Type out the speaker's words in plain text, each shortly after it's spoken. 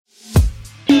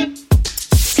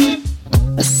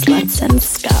The Sluts and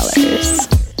Scholars.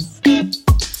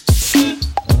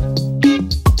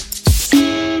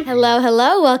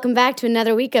 Hello. Welcome back to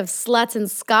another week of Sluts and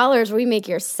Scholars, where we make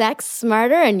your sex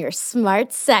smarter and your smart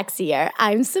sexier.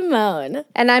 I'm Simone.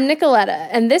 And I'm Nicoletta.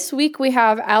 And this week we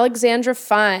have Alexandra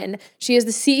Fine. She is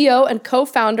the CEO and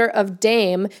co-founder of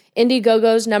Dame,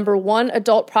 Indiegogo's #1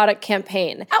 adult product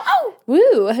campaign. Ow!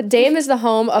 Woo! Dame is the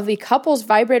home of the couple's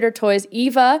vibrator toys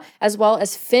Eva as well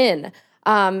as Finn.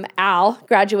 Al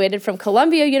graduated from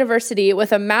Columbia University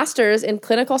with a master's in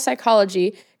clinical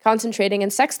psychology, concentrating in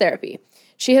sex therapy.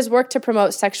 She has worked to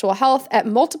promote sexual health at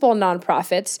multiple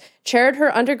nonprofits, chaired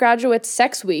her undergraduate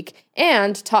sex week,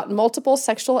 and taught multiple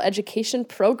sexual education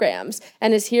programs,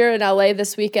 and is here in LA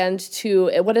this weekend to,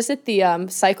 what is it, the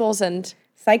Cycles and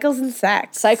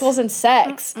Sex.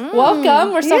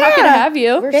 Welcome. We're so happy to have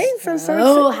you. Thanks. I'm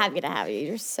so happy to have you.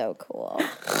 You're so cool.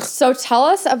 So tell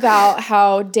us about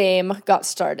how Dame got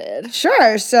started.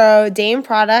 Sure. So Dame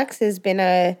Products has been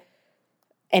an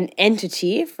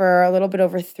entity for a little bit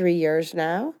over 3 years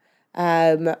now.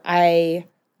 I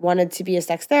wanted to be a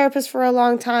sex therapist for a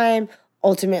long time,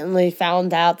 ultimately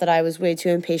found out that I was way too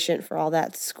impatient for all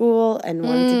that school and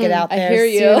wanted to get out there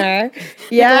sooner.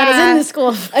 Yeah. I was in the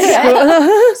school.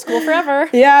 School forever.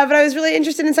 Yeah, but I was really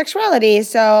interested in sexuality.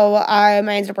 So I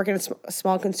ended up working at a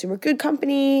small consumer good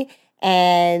company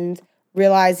and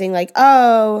realizing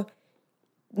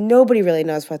nobody really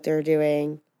knows what they're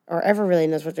doing. Or ever really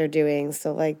knows what they're doing.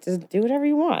 So, just do whatever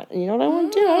you want. And you know what I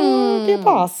want to do? I want to be a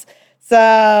boss.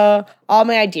 So, all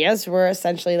my ideas were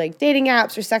essentially, dating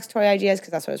apps or sex toy ideas,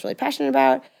 because that's what I was really passionate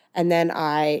about. And then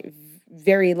I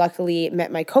very luckily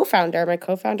met my co-founder. My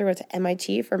co-founder went to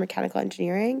MIT for mechanical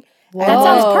engineering. That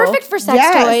sounds perfect for sex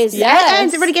toys. Yes. And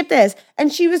everybody get this.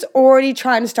 And she was already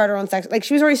trying to start her own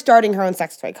she was already starting her own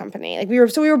sex toy company. We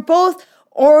were both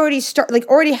already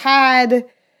already had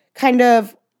kind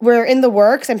of, we're in the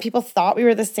works, and people thought we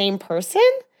were the same person.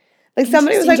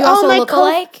 Somebody was like, "Oh, also look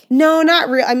alike?" No, not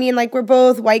real. I mean, we're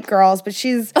both white girls, but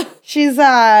she's got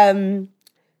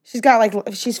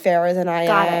she's fairer than I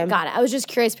am. Got it. I was just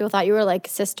curious. People thought you were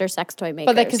sister sex toy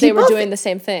makers. But because they were doing the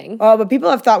same thing. Oh, but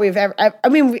people have thought we've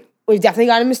we've definitely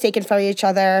gotten mistaken for each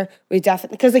other. We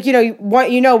definitely, because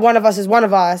one of us is one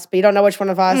of us, but you don't know which one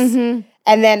of us. Mm-hmm.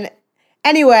 And then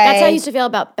anyway, that's how I used to feel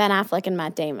about Ben Affleck and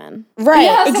Matt Damon. Right,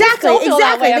 yeah, exactly. They don't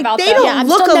I'm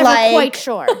look still alike. never quite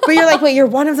sure. But you're wait, you're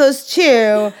one of those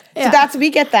two. Yeah. So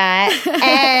we get that.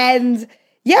 And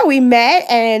yeah, we met,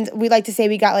 and we like to say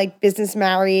we got business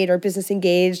married or business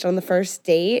engaged on the first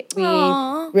date. We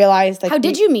realized how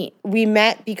did you meet? We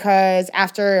met because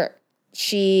after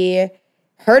she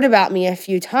heard about me a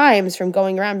few times from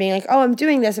going around being like, "Oh, I'm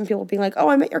doing this," and people being like, "Oh,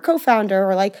 I met your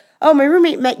co-founder," or "Oh, my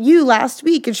roommate met you last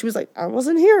week," and she was like, "I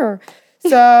wasn't here."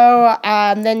 So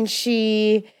then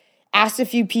she asked a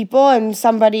few people, and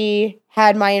somebody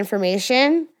had my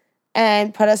information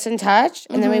and put us in touch,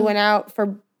 and then we went out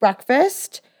for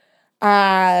breakfast,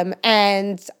 and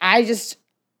I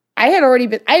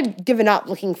had given up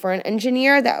looking for an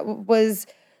engineer that was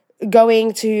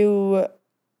going to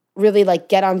really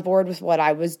get on board with what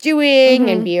I was doing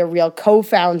and be a real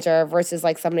co-founder versus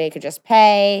somebody I could just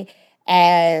pay.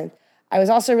 And I was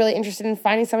also really interested in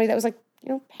finding somebody that was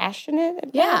passionate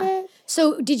about it.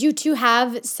 So did you two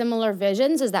have similar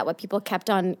visions? Is that what people kept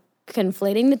on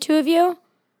conflating the two of you?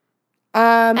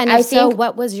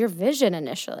 What was your vision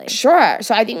initially? Sure.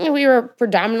 So I think we were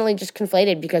predominantly just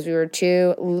conflated because we were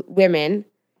two women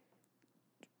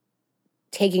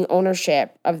taking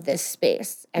ownership of this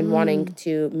space and wanting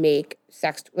to make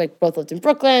sex, both lived in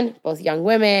Brooklyn, both young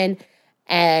women,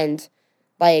 and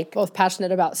both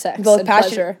passionate about sex and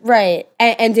pleasure. Right.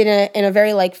 And in a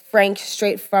very frank,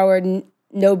 straightforward,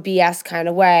 no BS kind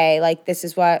of way. This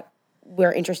is what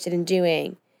we're interested in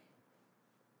doing.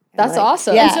 That's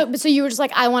awesome. Yeah. And so you were just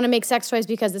I want to make sex toys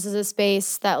because this is a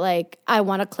space that I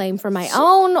want to claim for my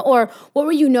own, or what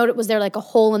were you noted? Was there a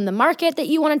hole in the market that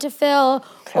you wanted to fill,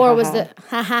 or was the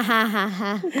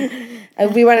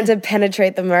we wanted to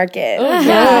penetrate the market.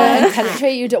 Yeah, and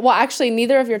penetrate you. Well, actually,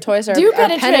 neither of your toys are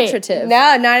penetrative.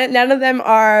 No, none of them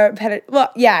are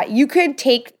Well, yeah, you could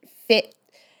take fit.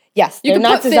 Yes, you could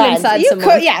put fit inside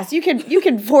someone. Yes, you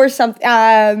could force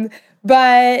something.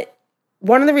 But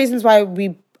one of the reasons why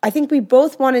I think we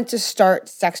both wanted to start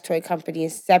sex toy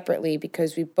companies separately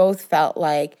because we both felt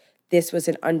like this was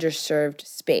an underserved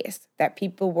space, that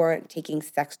people weren't taking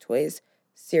sex toys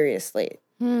seriously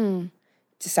to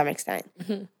some extent.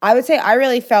 Mm-hmm. I would say I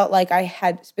really felt like I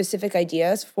had specific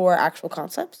ideas for actual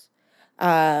concepts.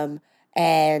 And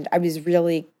I was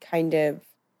really kind of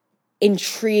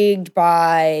intrigued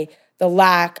by the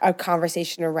lack of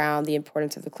conversation around the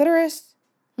importance of the clitoris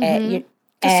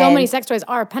Because so many sex toys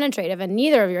are penetrative, and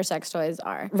neither of your sex toys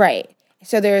are. Right.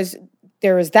 So there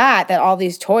was that all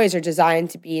these toys are designed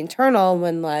to be internal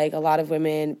when like a lot of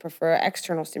women prefer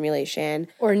external stimulation.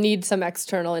 Or need some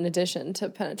external in addition to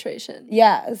penetration.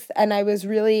 Yes. And I was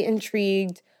really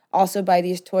intrigued also by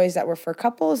these toys that were for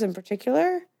couples in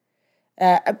particular.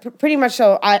 Pretty much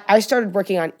so, I started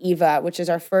working on Eva, which is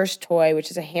our first toy, which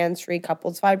is a hands-free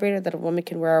couples vibrator that a woman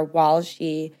can wear while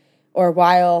the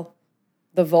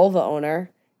vulva owner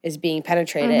is being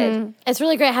penetrated. It's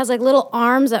really great. It has like little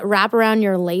arms that wrap around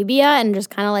your labia and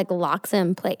just kind of like locks it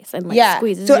in place and like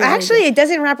squeezes. So your actually, labia. it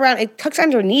doesn't wrap around. It tucks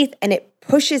underneath and it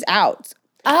pushes out.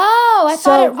 Oh, I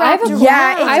thought it wrapped around.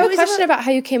 I have a question about how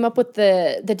you came up with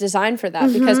the design for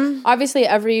that, because obviously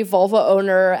every vulva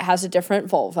owner has a different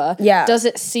vulva. Yeah. Does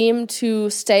it seem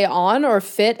to stay on or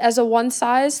fit as a one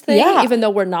size thing, even though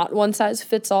we're not one size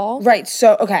fits all? Right.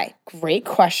 So, okay, great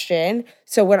question.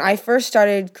 So when I first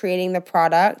started creating the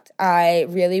product, I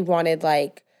really wanted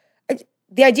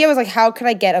the idea was like, how could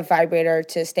I get a vibrator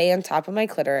to stay on top of my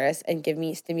clitoris and give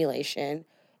me stimulation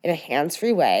in a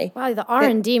hands-free way? Wow, the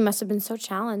R&D must have been so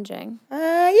challenging.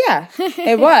 Yeah,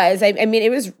 it was. I mean, it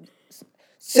was.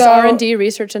 So R&D,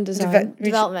 research and design.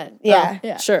 Development. Yeah.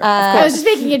 Yeah, sure. I was just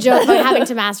making a joke about having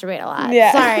to masturbate a lot.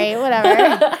 Yeah. Sorry,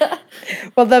 whatever.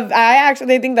 Well, I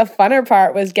actually think the funner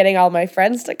part was getting all my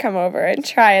friends to come over and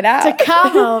try it out.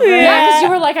 Come over. Yeah, because you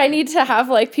were like, I need to have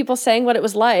like people saying what it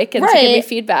was like and to give me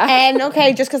feedback. And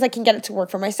okay, just because I can get it to work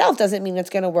for myself doesn't mean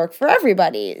it's going to work for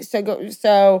everybody.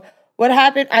 So what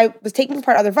happened, I was taking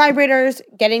apart other vibrators,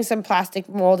 getting some plastic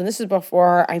mold, and this is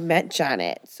before I met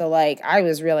Janet. So, like, I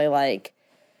was really, like,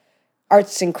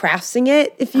 arts and craftsing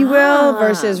it, if you will,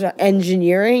 versus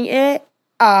engineering it.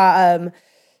 Or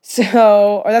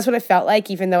that's what it felt like,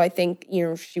 even though I think,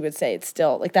 she would say it's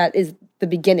still, like, that is the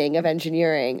beginning of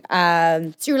engineering.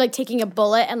 So you were, like, taking a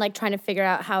bullet and, like, trying to figure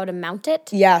out how to mount it?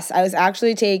 Yes, I was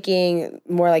actually taking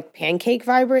more like pancake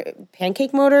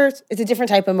motors. It's a different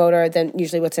type of motor than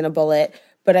usually what's in a bullet,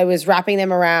 but I was wrapping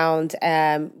them around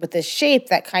with this shape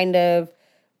that kind of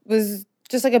was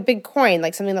just like a big coin,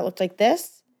 like something that looked like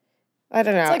this. I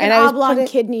don't know. It's like and an I oblong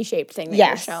kidney-shaped thing that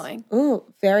you're showing. Ooh,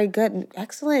 very good.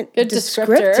 Excellent. Good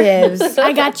descriptives.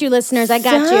 I got you, listeners. I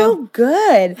got So you.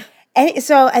 good.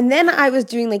 And then I was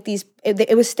doing like these,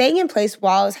 it was staying in place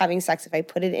while I was having sex. If I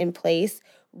put it in place,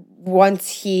 once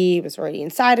he was already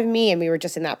inside of me and we were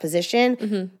just in that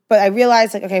position. But I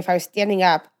realized, like, okay, if I was standing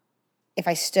up, if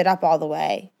I stood up all the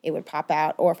way, it would pop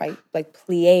out, or if I like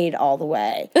plied all the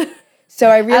way. So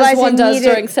I realized as one does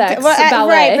during sex, ballet.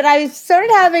 Right, but I started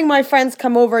having my friends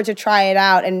come over to try it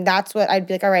out, and that's what I'd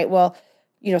be like, all right, well,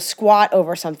 squat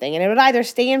over something, and it would either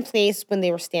stay in place when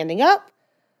they were standing up.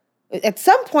 At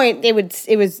some point, it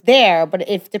was there, but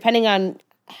if depending on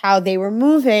how they were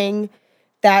moving,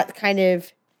 that kind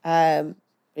of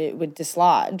it would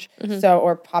dislodge,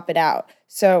 or pop it out.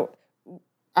 So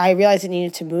I realized it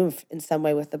needed to move in some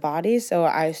way with the body, so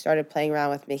I started playing around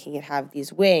with making it have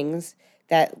these wings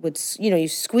that would, you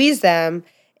squeeze them.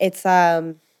 It's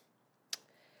kind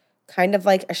of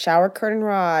like a shower curtain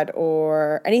rod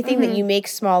or anything that you make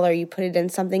smaller. You put it in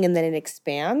something and then it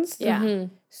expands. Yeah.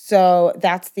 So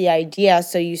that's the idea.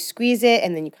 So you squeeze it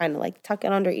and then you kind of like tuck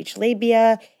it under each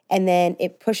labia and then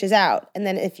it pushes out. And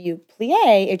then if you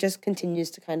plie, it just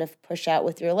continues to kind of push out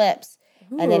with your lips.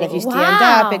 And then if you stand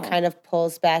up, it kind of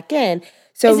pulls back in.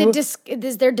 So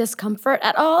is there discomfort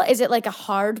at all? Is it like a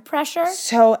hard pressure?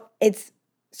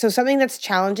 So something that's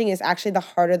challenging is actually the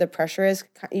harder the pressure is,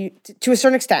 to a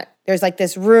certain extent. There's like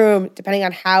this room, depending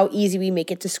on how easy we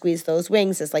make it to squeeze those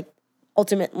wings, is like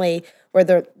ultimately where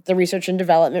the research and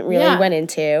development really went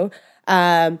into.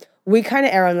 We kind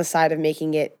of err on the side of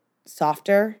making it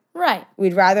softer. Right.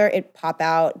 We'd rather it pop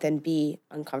out than be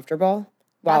uncomfortable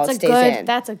while it stays in.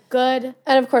 That's a good.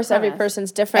 And of course, every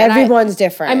person's different. Everyone's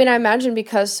different. I mean, I imagine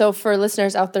so for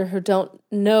listeners out there who don't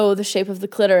know the shape of the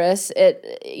clitoris,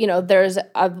 there's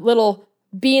a little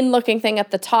bean-looking thing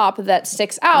at the top that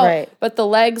sticks out, but the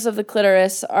legs of the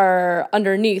clitoris are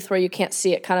underneath where you can't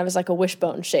see it, kind of as like a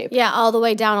wishbone shape. Yeah, all the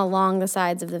way down along the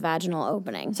sides of the vaginal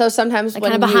opening. So sometimes like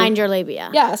kind of behind your labia.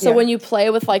 Yeah, so when you play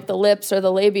with like the lips or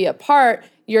the labia part,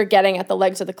 you're getting at the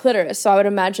legs of the clitoris. So I would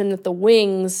imagine that the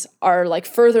wings are like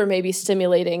further maybe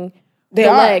stimulating the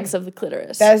legs of the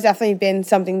clitoris. That has definitely been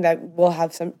something that will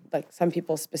have some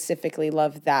people specifically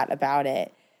love that about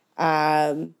it.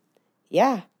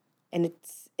 Yeah. And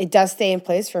it does stay in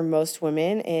place for most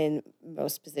women in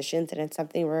most positions, and it's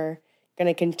something we're going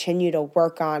to continue to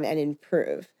work on and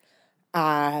improve.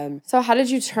 So how did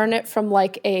you turn it from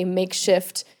like a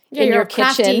makeshift in you're your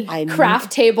crafty. kitchen,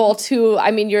 craft table to,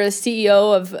 I mean, you're the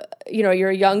CEO of, you're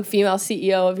a young female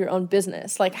CEO of your own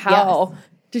business. Like, how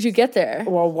did you get there?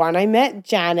 Well, one, I met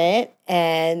Janet,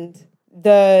 and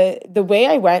the way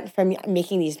I went from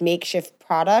making these makeshift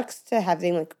products to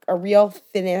having like a real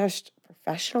finished,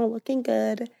 professional looking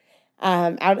good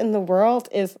out in the world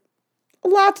is a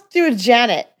lot to do with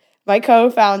Janet, my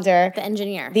co-founder. The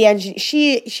engineer.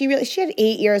 She had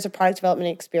 8 years of product development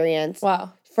experience.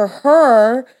 Wow. For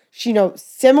her, she,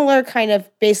 similar kind of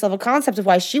base level concept of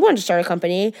why she wanted to start a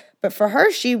company, but for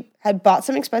her, she had bought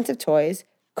some expensive toys,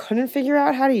 couldn't figure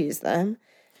out how to use them.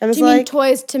 And was Do you mean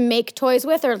toys to make toys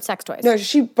with or sex toys? No,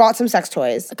 she bought some sex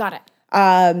toys. Got it.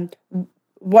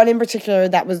 One in particular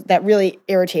that really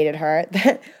irritated her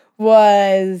that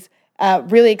was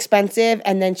really expensive,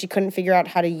 and then she couldn't figure out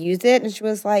how to use it, and she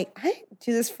was like, I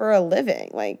do this for a living.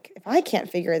 Like, if I can't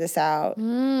figure this out,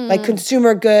 like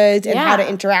consumer goods and how to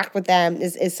interact with them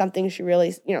is something she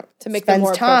really, to make them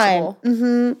more approachable.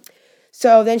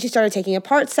 So then she started taking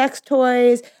apart sex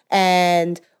toys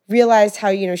and realized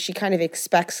how, she kind of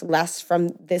expects less from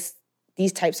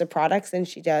these types of products than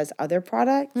she does other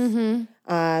products.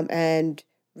 And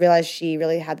realized she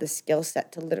really had the skill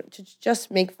set to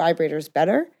just make vibrators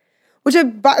better. Which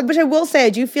I will say, I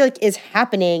do feel like is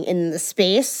happening in the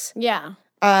space. Yeah.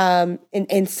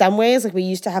 In some ways, like we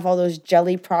used to have all those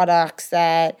jelly products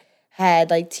that had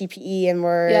like TPE and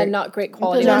were not great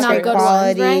quality. Not great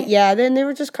quality. Ones, right? Yeah, then they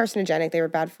were just carcinogenic. They were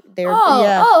bad.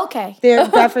 Okay. They're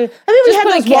bad for. I mean, we had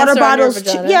those water bottles.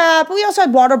 Yeah, but we also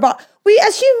had water bottles. We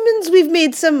as humans, we've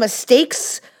made some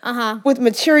mistakes with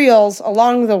materials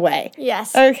along the way.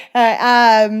 Yes. Okay.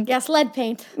 Yes, lead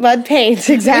paint. Lead paint.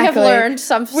 Exactly. We have learned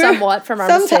somewhat from our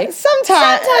mistakes.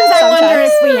 Sometimes I wonder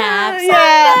if we have.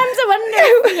 Sometimes I wonder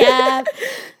if we have.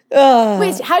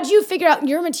 Wait, how did you figure out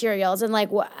your materials and how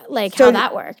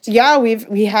that worked? Yeah,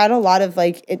 we had a lot of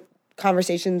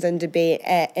conversations and debate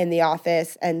in the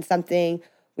office, and something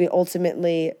we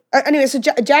ultimately anyway. So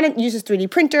Janet uses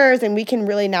 3D printers, and we can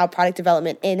really now product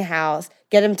development in-house,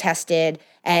 get them tested,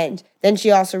 and then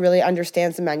she also really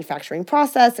understands the manufacturing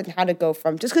process and how to go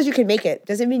from just because you can make it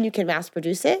doesn't mean you can mass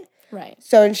produce it. Right.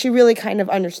 So and she really kind of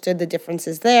understood the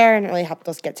differences there, and really helped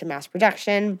us get to mass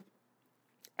production.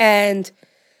 And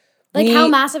how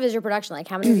massive is your production? Like,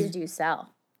 how many of these do you sell?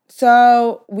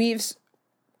 So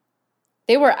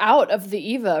they were out of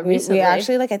the Eva recently. We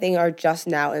actually, I think, are just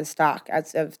now in stock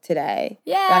as of today.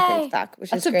 Yay! Back in stock,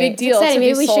 which That's is great. That's a big deal.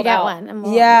 Maybe we should get one.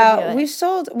 And we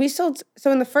sold.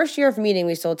 So in the first year of meeting,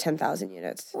 we sold 10,000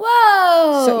 units.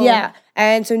 Whoa! So yeah,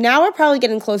 and so now we're probably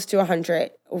getting close to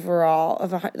 100 overall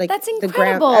that's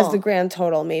incredible. the grand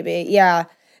total, maybe. Yeah.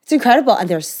 It's incredible, and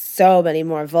there's so many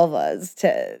more vulvas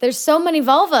There's so many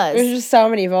vulvas. There's just so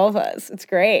many vulvas. It's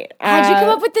great. How'd you come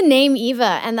up with the name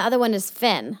Eva, and the other one is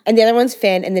Finn? And the other one's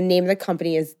Finn, and the name of the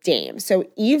company is Dame. So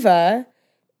Eva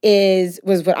was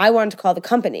what I wanted to call the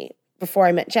company before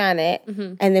I met Janet,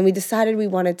 and then we decided we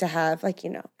wanted to have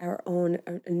our own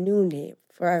a new name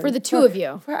for the two of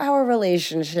you for our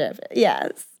relationship.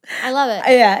 Yes, I love it.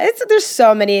 Yeah, there's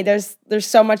so many. There's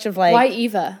so much of why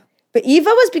Eva? But Eva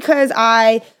was because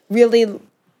I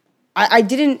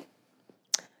didn't,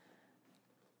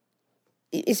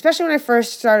 especially when I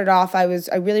first started off, I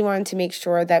really wanted to make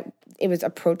sure that it was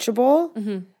approachable.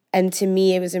 And to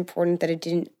me, it was important that it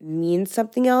didn't mean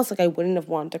something else. Like, I wouldn't have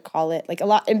wanted to call it, a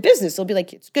lot, in business, it'll be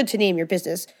it's good to name your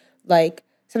business,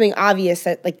 something obvious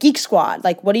that, Geek Squad.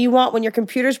 What do you want when your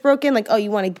computer's broken? You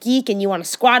want a geek and you want a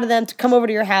squad of them to come over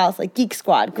to your house, Geek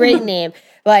Squad. Great name.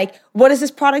 What does this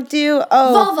product do?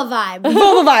 Oh, Vulva Vibe.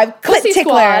 Vulva Vibe. Clit Pussy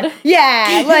tickler. Squad.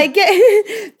 Yeah,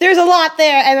 there's a lot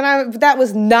there. And then that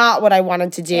was not what I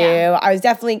wanted to do. Yeah. I was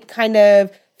definitely kind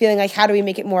of feeling how do we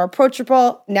make it more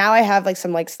approachable? Now I have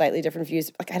some slightly different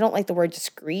views. I don't like the word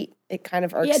discreet. It kind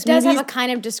of irks me. Yeah, it does have a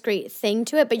kind of discreet thing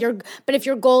to it, but if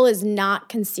your goal is not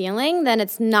concealing, then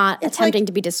it's not attempting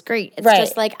to be discreet. It's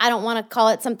just I don't want to call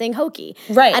it something hokey.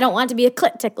 Right. I don't want to be a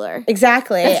clit tickler.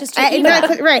 Exactly. That's just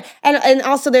right. And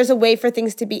also there's a way for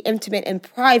things to be intimate and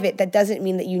private. That doesn't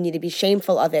mean that you need to be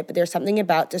shameful of it, but there's something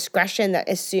about discretion that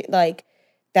is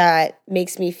that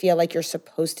makes me feel like you're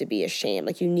supposed to be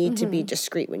ashamed. You need to be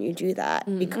discreet when you do that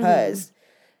because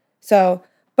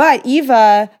but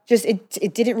Eva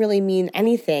it didn't really mean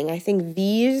anything. I think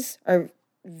these are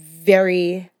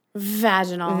very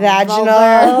vaginal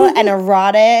and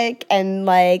erotic and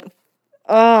I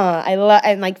love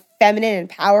and feminine and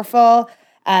powerful.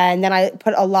 And then I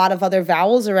put a lot of other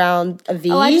vowels around a V.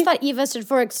 Oh, I just thought Eva stood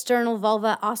for external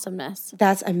vulva awesomeness.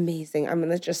 That's amazing. I'm going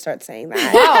to just start saying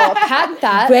that. Wow, patent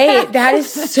that. Wait, that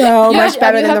is so much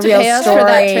better than the real pay us story. for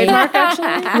that trademark,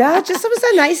 actually. No, it just was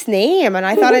a nice name, and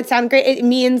I thought it sounded great. It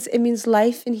means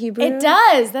life in Hebrew. It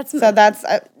does. That's So that's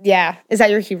yeah. Is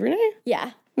that your Hebrew name?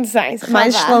 yeah. It's nice.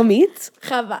 Mine's Chava. Shlomit.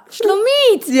 Chava.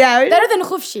 Shlomit. Yeah. Better than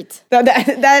Chufshit.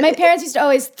 That My parents used to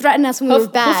always threaten us when we were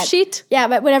bad. Hufshit? Yeah,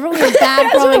 but whenever we were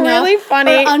bad growing really up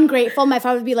funny. or ungrateful, my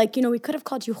father would be like, we could have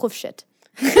called you Chufshit.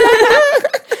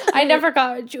 I never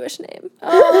got a Jewish name.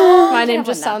 My name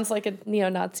just now. sounds like a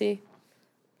neo-Nazi.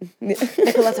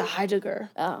 Nicoletta Heidegger.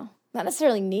 Oh, not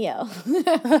necessarily Neo.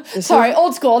 Sorry,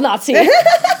 old school Nazi.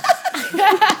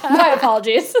 My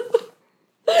apologies.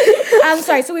 I'm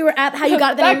sorry. So we were at how you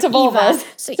got the Back name to vulvas. Eva.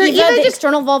 So So Eva, Eva the just-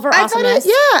 external vulva I thought awesomeness.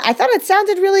 I thought it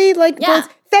sounded really like Yeah.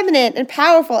 both feminine and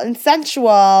powerful and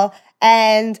sensual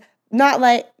and not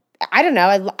like I don't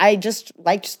know. I just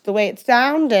liked the way it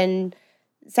sounded,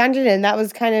 and that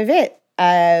was kind of it.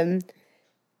 And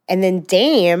then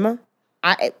Dame,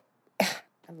 I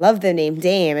love the name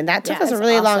Dame, and that took Yeah, us a it's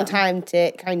really long awesome. time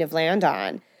to kind of land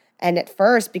on. And at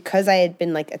first, because I had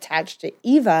been like attached to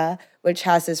Eva, which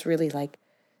has this really like,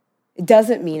 it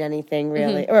doesn't mean anything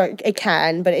really, or it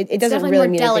can, but it doesn't definitely really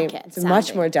more mean anything. delicate It's much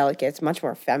sounding. more delicate. It's much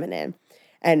more feminine.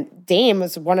 And Dame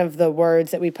was one of the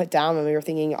words that we put down when we were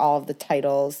thinking all of the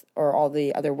titles or all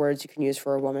the other words you can use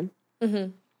for a woman.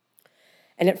 And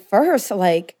at first,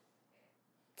 like,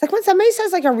 it's like when somebody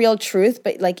says like a real truth,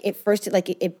 but like at first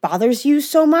it bothers you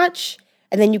so much,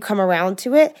 and then you come around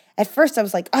to it. At first, I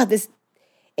was like, oh, this.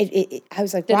 I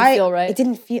was like, Didn't why? feel right. It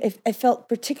didn't feel. It felt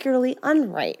particularly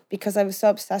unright because I was so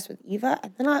obsessed with Eva,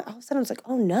 and then all of a sudden I was like,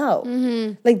 oh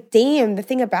no, like damn. The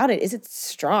thing about it is it's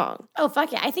strong Oh,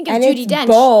 fuck yeah. I think of and Judi it's Dench.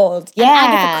 bold. Yeah,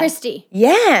 And Agatha Christie.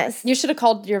 Yes, You should have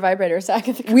called your vibrators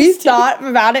Agatha Christie. we thought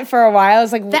about it for a while. I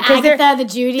was like, The Agatha, the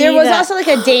Judy. There was the, also like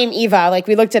a Dame Eva. Like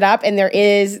we looked it up, and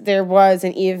there was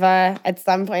an Eva at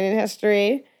some point in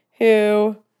history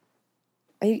who.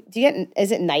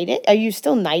 Is it knighted? Are you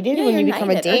still knighted Yeah, when you you're become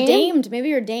a knighted. dame? Or damed. Maybe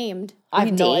you're damed. I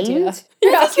have no idea. Damed?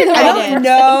 You're asking the I wrong don't person.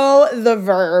 know the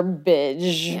verbiage.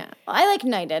 Yeah. Well, I like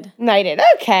knighted. Knighted.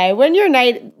 Okay. When you're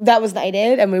knighted, that was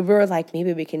knighted, and we were like,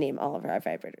 maybe we can name all of our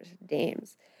vibrators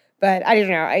dames. But I don't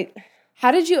know.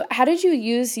 How did you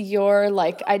use your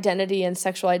like identity and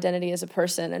sexual identity as a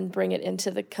person and bring it into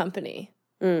the company?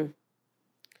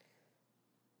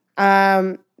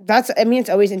 It's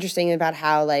always interesting about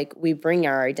how like we bring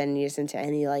our identities into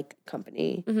any like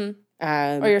company.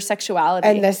 Or your sexuality?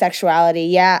 And the sexuality,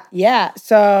 yeah.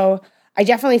 So I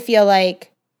definitely feel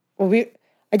like,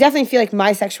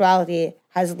 my sexuality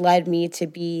has led me to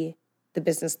be the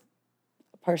business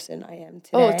person I am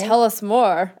today. Oh, tell us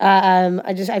more.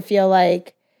 I feel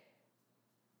like,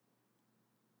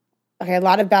 okay, a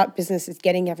lot about business is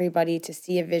getting everybody to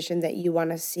see a vision that you want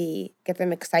to see, get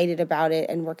them excited about it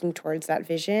and working towards that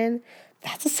vision.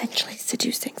 That's essentially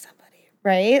seducing somebody,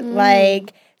 right?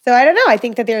 Like, so I don't know. I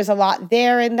think that there's a lot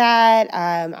there in that.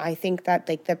 I think that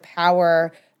like the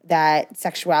power that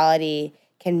sexuality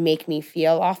can make me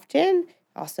feel often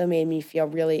also made me feel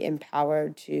really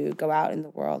empowered to go out in the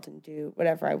world and do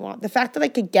whatever I want. The fact that I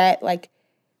could get like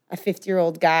a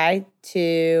 50-year-old guy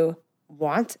to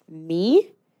want me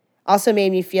also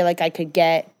made me feel like I could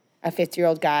get a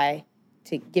 50-year-old guy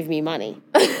to give me money.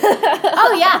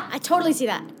 Oh, yeah. I totally see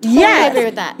that. Totally Yes. agree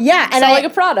with that. Yeah, and Selling a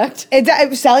product.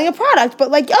 I'm selling a product, but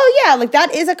like, oh yeah, like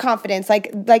that is a confidence.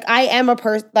 Like I am a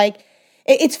person. Like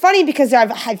it's funny because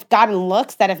I've gotten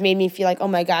looks that have made me feel like, oh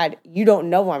my God, you don't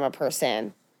know I'm a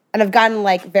person, and I've gotten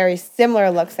like very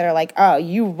similar looks that are like, oh,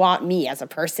 you want me as a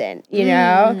person, you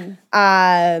know?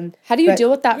 How do you deal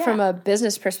with that from a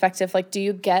business perspective? Like, do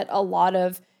you get a lot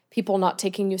of people not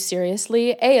taking you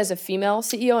seriously, A, as a female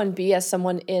CEO, and B, as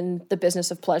someone in the business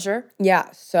of pleasure?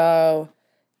 Yeah. So,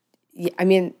 I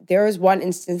mean, there was one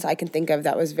instance I can think of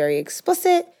that was very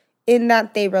explicit in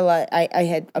that they were like, I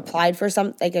had applied for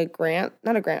like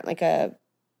like a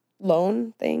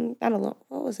loan thing. Not a loan.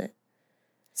 What was it?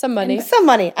 Some money. Some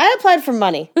money. I applied for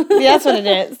money. Yeah, that's what it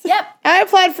is. Yep. I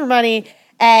applied for money,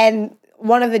 and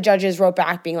one of the judges wrote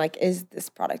back being like, is this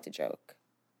product a joke?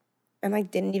 And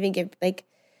like didn't even give, like,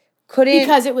 couldn't.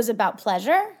 Because it was about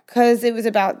pleasure? Because it was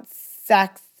about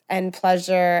sex and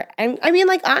pleasure. And I mean,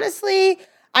 like, honestly,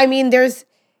 I mean,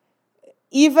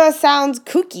 Eva sounds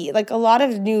kooky. Like, a lot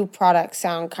of new products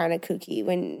sound kind of kooky.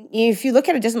 If you look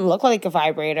at it, it doesn't look like a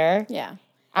vibrator. Yeah.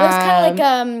 It was kind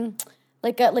of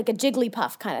like a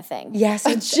Jigglypuff kind of thing. Yes.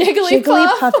 Jigglypuff.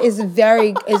 Jigglypuff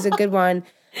is a good one.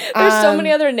 There's so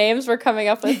many other names we're coming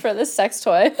up with for this sex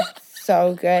toy.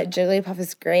 so good. Jigglypuff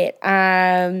is great.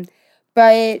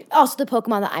 But Also, the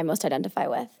Pokemon that I most identify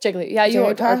with. Jiggly. Yeah, you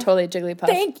are totally Jigglypuff.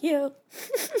 Thank you.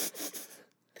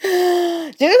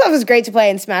 Jigglypuff is great to play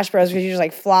in Smash Bros. Because you just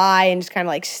like fly and just kind of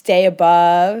like stay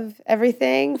above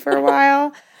everything for a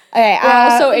while. Okay, We're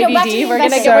also ADD. back to the We're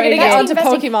gonna investing. get onto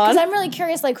Because Pokemon. I'm really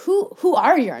curious, like who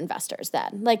are your investors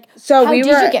then? Like, so how we did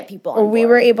were, you get people on we board?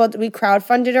 were able to, we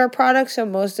crowdfunded our product, so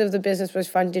most of the business was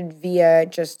funded via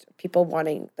just people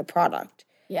wanting the product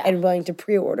and willing to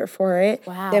pre-order for it.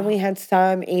 Wow. Then we had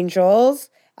some angels.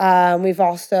 We've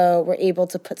also were able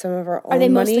to put some of our own Are they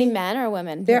money. mostly men or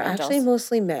women? They're who are actually angels?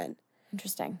 mostly men.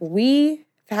 Interesting.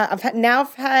 I've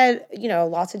had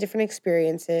lots of different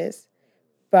experiences,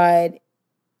 but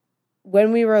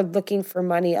when we were looking for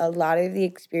money, a lot of the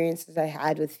experiences I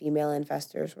had with female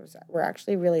investors were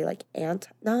actually really like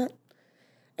not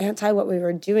anti what we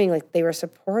were doing. Like they were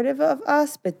supportive of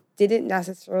us, but didn't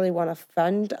necessarily want to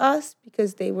fund us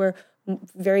because they were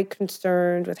very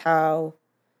concerned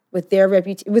with their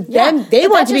reputation. With them, they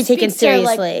but want that to be just taken speaks to,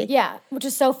 like, seriously. which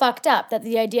is so fucked up that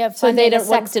the idea of So they funding a didn't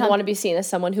sex want to be seen as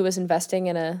someone who was investing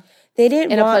in a They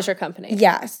didn't a want pleasure company.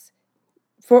 Yes.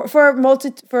 For a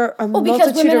multitude because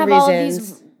of women have all of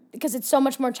reasons. these. Because it's so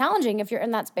much more challenging if you're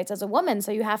in that space as a woman, so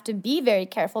you have to be very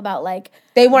careful about like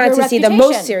They wanted your to see the most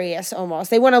reputation. serious almost.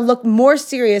 They want to look more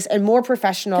serious and more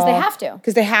professional. Because they have to.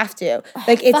 Because they have to.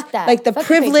 Like it's fuck that. like the Fuck the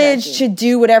privilege patriarchy. to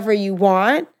do whatever you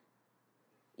want,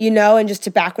 and just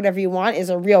to back whatever you want is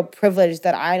a real privilege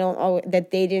that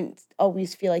they didn't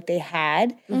always feel like they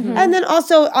had. Mm-hmm. And then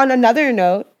also on another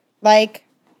note, like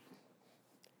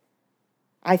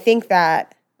I think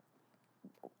that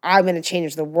I'm going to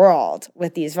change the world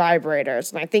with these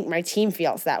vibrators. And I think my team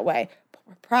feels that way. But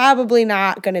we're probably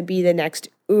not going to be the next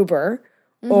Uber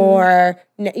or,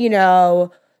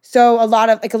 so a lot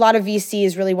of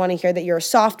VCs really want to hear that you're a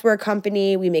software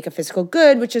company. We make a physical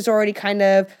good, which is already kind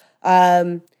of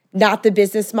not the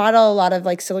business model. A lot of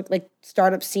like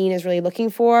startup scene is really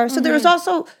looking for. So there's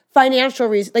also financial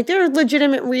reasons. Like there are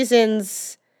legitimate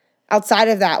reasons outside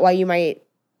of that why you might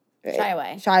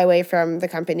shy away from the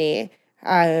company.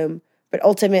 But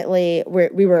ultimately,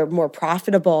 we were more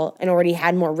profitable and already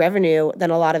had more revenue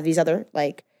than a lot of these other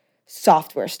like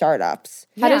software startups.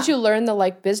 How did you learn the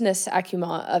like business acumen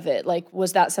of it? Like,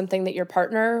 was that something that your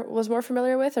partner was more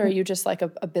familiar with, or are you just like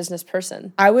a business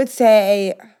person? I would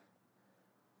say,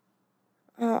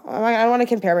 I don't want to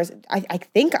compare myself. I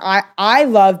think I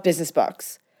love business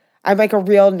books. I'm like a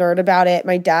real nerd about it.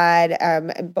 My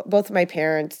dad, both of my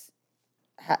parents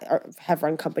have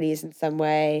run companies in some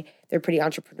way. They're pretty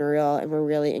entrepreneurial and were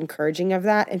really encouraging of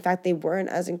that. In fact, they weren't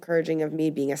as encouraging of me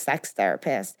being a sex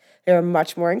therapist. They were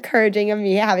much more encouraging of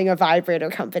me having a vibrator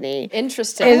company.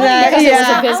 Interesting. Because it was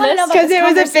a business? Because it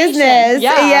was a business.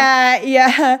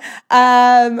 Yeah.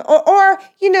 Or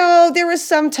there was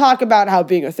some talk about how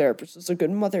being a therapist is a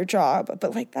good mother job.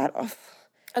 But like that...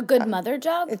 a good mother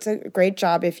job? It's a great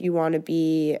job if you want to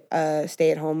be a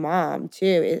stay-at-home mom, too.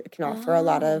 It can offer a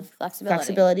lot of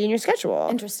flexibility in your schedule.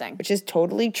 Interesting. Which is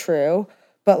totally true.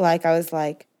 But, like, I was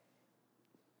like,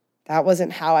 that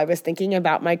wasn't how I was thinking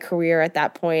about my career at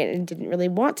that point and didn't really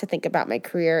want to think about my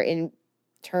career in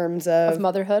terms of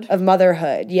motherhood? Of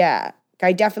motherhood, yeah.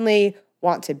 I definitely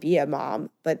want to be a mom,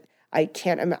 but I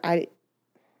can't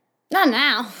Not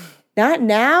now. Not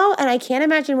now, and I can't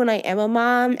imagine when I am a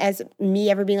mom as me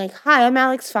ever being like, hi, I'm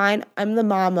Alex Fine, I'm the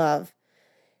mom of.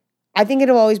 I think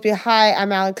it'll always be, hi,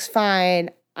 I'm Alex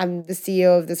Fine, I'm the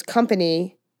CEO of this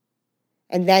company,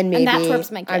 and then maybe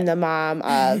I'm the mom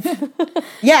of. Well,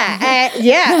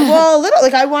 a little,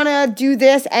 like I want to do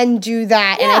this and do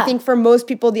that, and I think for most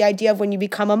people, the idea of when you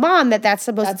become a mom, that's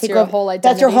supposed to take your whole identity.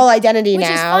 That's your whole identity Which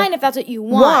now. is fine if that's what you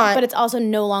want, but it's also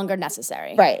no longer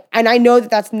necessary. Right, and I know that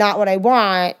that's not what I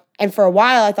want. And for a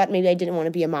while, I thought maybe I didn't want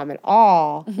to be a mom at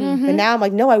all. Mm-hmm. But now I'm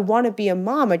like, no, I want to be a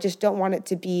mom. I just don't want it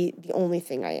to be the only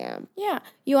thing I am. Yeah.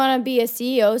 You want to be a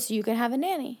CEO so you can have a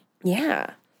nanny.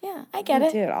 Yeah. Yeah, I get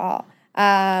it. Do it all.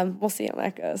 We'll see how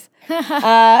that goes.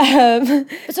 But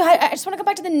so I just want to go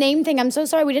back to the name thing. I'm so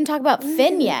sorry we didn't talk about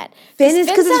Finn yet. Finn is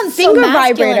because it's a sounds finger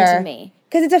masculine vibrator. to me.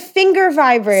 Because it's a finger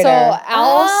vibrator. So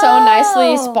Al so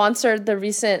nicely sponsored the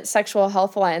recent Sexual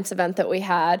Health Alliance event that we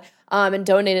had. And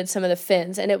donated some of the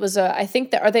fins, and it was I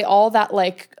think that are they all that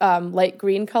like light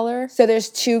green color? So there's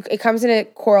two. It comes in a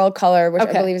coral color, which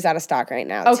I believe is out of stock right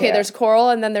now. Okay, there's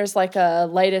coral, and then there's like a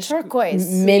lightish Turquoise,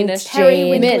 mint,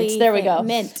 periwinkly mint. There we thing. go.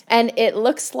 Mint, and it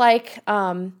looks like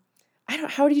how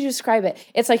do you describe it?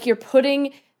 It's like you're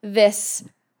putting this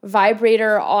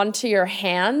vibrator onto your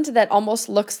hand that almost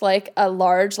looks like a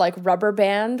large like rubber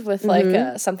band with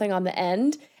like something on the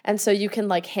end, and so you can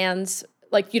like hands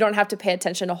like you don't have to pay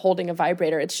attention to holding a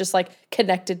vibrator. It's just like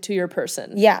connected to your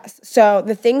person. Yes. So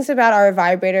the things about our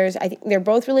vibrators, I think they're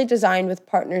both really designed with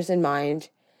partners in mind.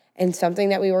 And something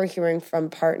that we were hearing from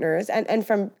partners and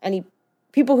from any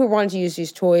people who wanted to use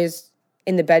these toys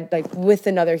in the bed, like with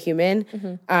another human,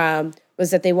 was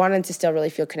that they wanted to still really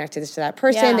feel connected to that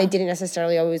person. Yeah. They didn't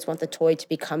necessarily always want the toy to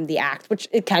become the act, which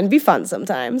it can be fun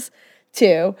sometimes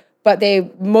too. But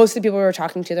most of the people we were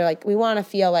talking to, they're like, we want to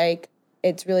feel like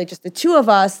it's really just the two of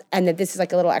us and that this is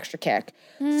like a little extra kick.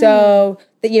 So,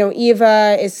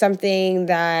 Eva is something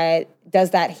that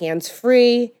does that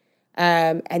hands-free.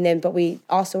 But we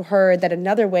also heard that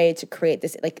another way to create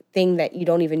this like thing that you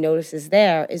don't even notice is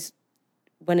there is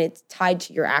when it's tied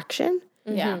to your action.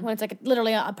 Yeah, when it's like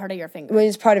literally a part of your finger. When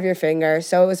it's part of your finger.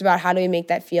 So it was about how do we make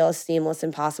that feel as seamless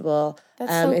as possible.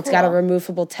 That's so It's got a cool.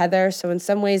 removable tether. So in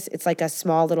some ways, it's like a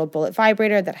small little bullet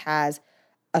vibrator that has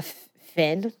a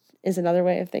fin is another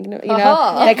way of thinking of it,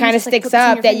 Uh-huh. that kind of just, like, sticks clips in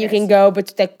up your that you can fingers. go,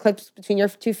 but that clips between your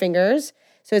two fingers.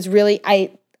 So it's really,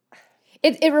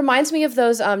 It reminds me of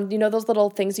those those little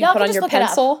things you Y'all put can on just your look it up.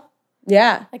 pencil.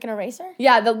 yeah. Like an eraser?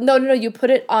 Yeah, no, you put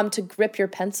it to grip your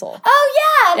pencil. Oh,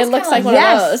 yeah. It looks like one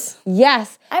Yes. of those.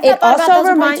 Yes. I've not thought about those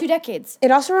in probably 2 decades.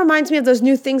 It also reminds me of those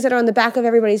new things that are on the back of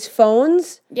everybody's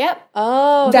phones Yep.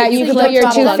 Oh, that you can put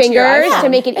your two fingers to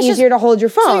make it It's just- easier to hold your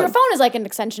phone. So your phone is like an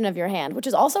extension of your hand, which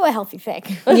is also a healthy thing.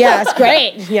 Yeah, it's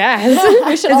great. Yes.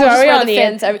 We should It's all what just we wear all the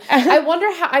need. fins. I wonder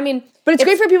how. I mean, But it's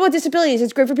great for people with disabilities.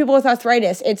 It's great for people with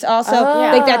arthritis. It's also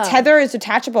like that tether is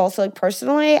detachable. So like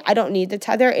personally, I don't need the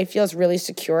tether. It feels really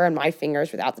secure on my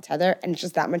fingers without the tether, and it's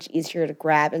just that much easier to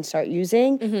grab and start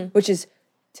using, which is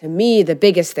to me the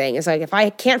biggest thing. Is like if I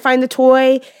can't find the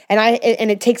toy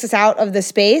and it takes us out of the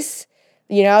space,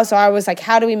 So I was like,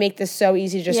 how do we make this so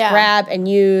easy to just grab and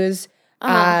use?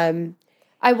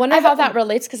 I wonder how that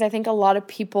relates because I think a lot of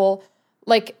people,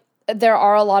 like, there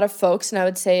are a lot of folks, and I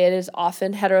would say it is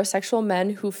often heterosexual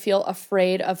men who feel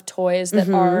afraid of toys that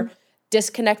are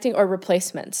disconnecting or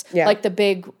replacements. Yeah. Like the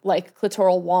big, like,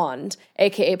 clitoral wand,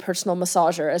 aka personal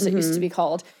massager, as it used to be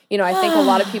called. I think a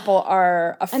lot of people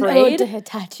are An afraid. ode to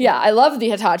Hitachi. Yeah, I love the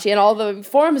Hitachi and all the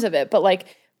forms of it, but like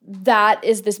that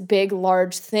is this big,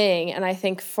 large thing. And I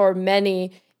think for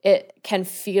many, it can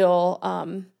feel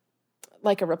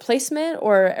like a replacement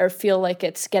or feel like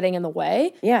it's getting in the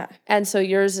way. Yeah. And so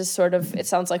yours is sort of, it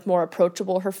sounds like more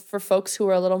approachable for folks who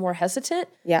are a little more hesitant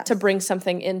Yes. to bring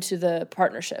something into the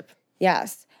partnership.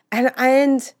 Yes.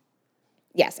 And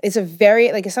yes, it's a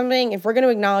very, like, it's something, if we're going to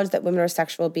acknowledge that women are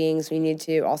sexual beings, we need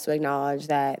to also acknowledge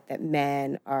that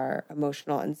men are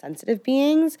emotional and sensitive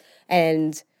beings.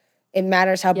 And it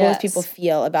matters how both Yes. people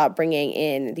feel about bringing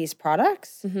in these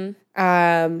products.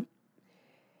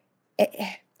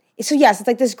 So yes, it's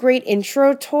like this great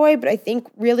intro toy, but I think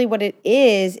really what it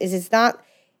is that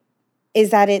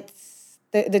it's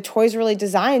the toy's really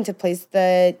designed to place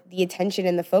the attention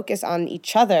and the focus on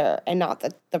each other and not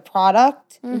the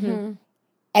product. And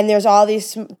there's all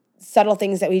these subtle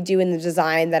things that we do in the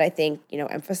design that I think,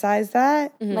 emphasize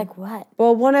that. Like what?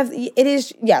 Well, one of them is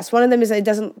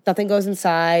that nothing goes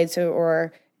inside,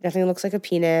 or nothing looks like a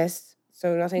penis.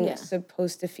 So nothing's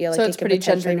supposed to feel like So it it's could pretty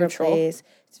potentially gender neutral. replace.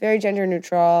 It's very gender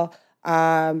neutral.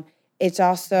 It's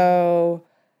also,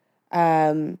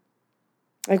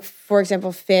 like, for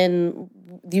example, Finn,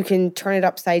 you can turn it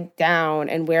upside down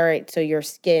and wear it so your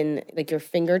skin, like your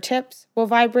fingertips, will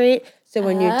vibrate. So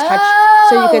when you touch,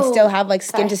 so you could still have like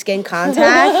skin to skin contact.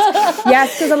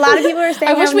 Yes, because a lot of people are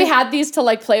saying, I wish we had these to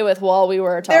like play with while we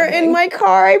were talking. they're in my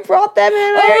car. I brought them in.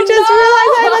 I just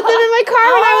realized I left them in my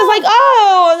car and I was like,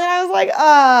 oh. And then I was like,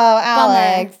 oh,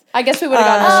 Alex. I guess we would have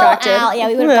gotten distracted. Ow. Yeah,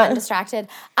 we would have gotten distracted.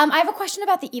 I have a question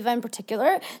about the Eva in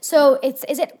particular. So is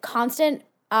it constant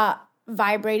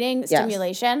vibrating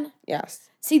stimulation? Yes.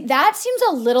 See, that seems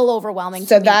a little overwhelming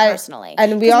So to me that- personally.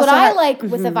 and we 'Cause also what I have- like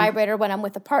with a vibrator when I'm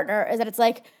with a partner is that it's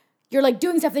like you're like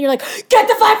doing something, you're like, get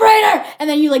the vibrator, and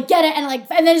then you like get it, and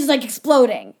then it's just like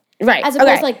exploding. Right. As opposed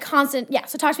okay. to like constant. Yeah.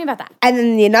 So talk to me about that. And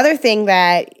then another thing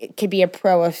that could be a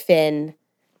pro of Finn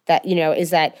that,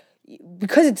 is that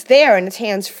because it's there and it's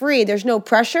hands-free, there's no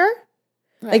pressure,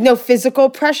 like no physical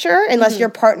pressure unless your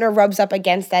partner rubs up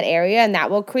against that area and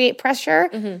that will create pressure.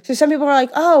 So some people are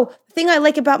like, oh, the thing I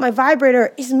like about my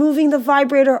vibrator is moving the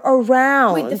vibrator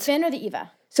around. Wait, the Finn or the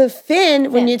Eva? So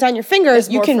Finn, when it's on your fingers,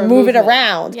 you more can for move it movement.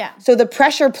 around. Yeah. So the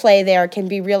pressure play there can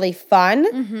be really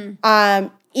fun.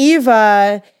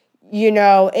 Eva,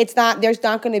 there's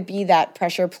not going to be that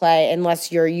pressure play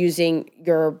unless you're using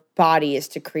your bodies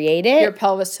to create it. Your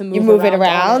pelvis to move. You move it on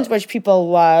around, it. which people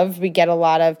love. We get a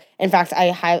lot of. In fact,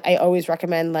 I always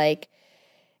recommend the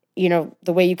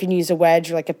way you can use a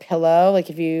wedge or like a pillow. Like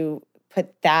if you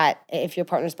put that if your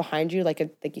partner's behind you, like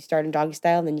you start in doggy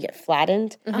style and then you get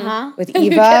flattened with Eva. You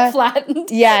get flattened.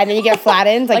 Yeah, and then you get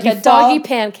flattened. Like you a doggy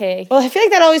pancake. Well, I feel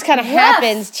like that always kind of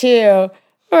happens too.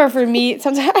 Or for me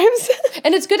sometimes.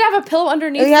 And it's good to have a pillow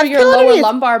underneath You have for your pillow lower underneath.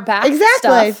 lumbar back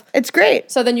Exactly. stuff. It's great.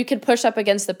 So then you can push up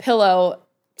against the pillow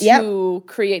to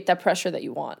create that pressure that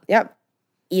you want. Yep.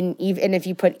 And if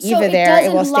you put Eva So there,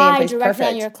 it will stay in lie place directly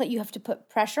on perfect. your clit. You have to put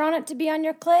pressure on it to be on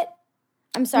your clit.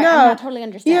 I'm sorry, No. I'm not totally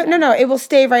understanding. No, it will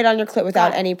stay right on your clit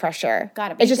without Got it. any pressure.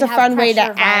 Got it. But It's you just a can have fun way to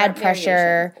pressure via add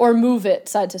pressure. Or move it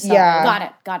side to side.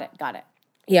 Yeah. Got it.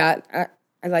 Yeah,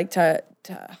 I like to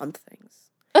hump things.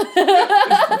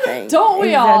 Don't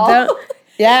we all?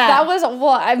 Yeah. That was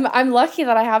I'm lucky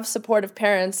that I have supportive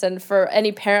parents, and for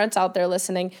any parents out there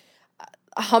listening,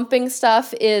 humping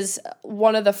stuff is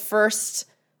one of the first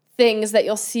things that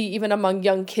you'll see even among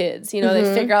young kids. You know, they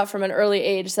figure out from an early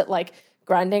age that like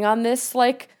grinding on this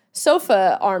like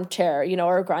sofa armchair, you know,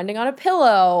 or grinding on a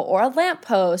pillow or a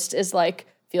lamppost is like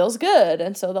feels good,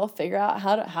 and so they'll figure out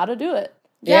how to do it.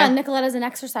 Yeah, Nicoletta's an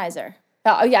exerciser.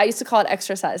 Oh yeah, I used to call it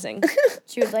exercising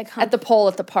She would like hump. at the pole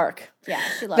at the park, Yeah,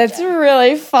 she loved That's it.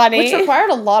 really funny. which required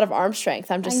a lot of arm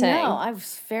strength. I'm just I saying, know, I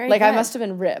was very like I good. must have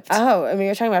been ripped. Oh, I mean, we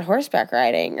were talking about horseback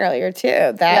riding earlier too.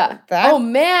 Yeah. That Oh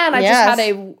man, I Yes. just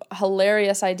had a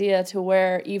hilarious idea to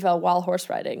wear Eva while horse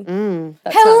riding.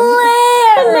 That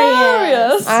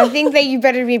Hilarious. I think that you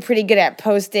better be pretty good at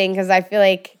posting because I feel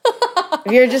like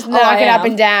if you're just knocking up am.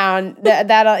 and down,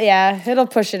 it'll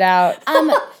push it out.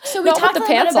 So we Not with talked the a little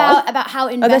bit pants on. about how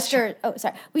investors.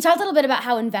 We talked a little bit about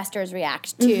how investors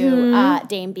react to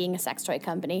Dame being a sex toy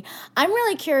company. I'm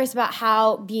really curious about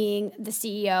how being the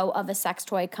CEO of a sex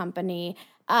toy company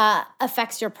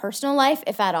affects your personal life,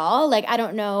 if at all. Like, I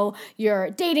don't know your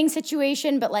dating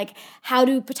situation, but like, how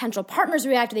do potential partners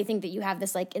react? Do they think that you have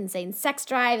this like insane sex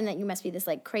drive and that you must be this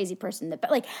like crazy person?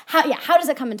 But like, how does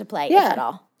it come into play, if at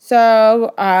all?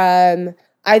 So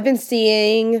I've been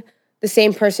seeing the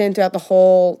same person throughout the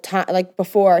whole time, like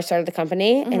before I started the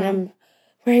company, and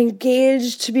we're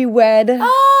engaged to be wed.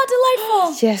 Oh,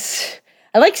 delightful. Yes.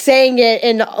 I like saying it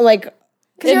in like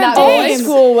Because you're a that dame. voice.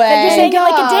 school way. You're saying it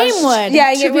like a dame would.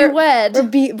 Yeah, To be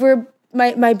wed. We're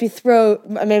my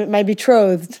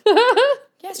betrothed.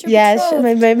 Yes, you're Yes,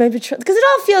 betrothed. my betrothed. Because it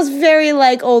all feels very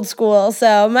like old school,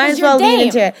 so might as you're well lean dame.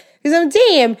 into it. Because I'm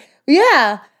dame.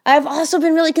 Yeah. I've also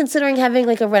been really considering having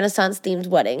like a Renaissance themed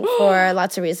wedding for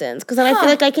lots of reasons. Because then I feel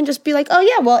like I can just be like, oh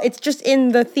yeah, well it's just in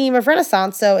the theme of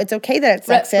Renaissance, so it's okay that it's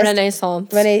sexist.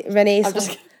 Renaissance. Renaissance. I'm just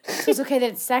kidding. So it's okay that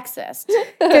it's sexist.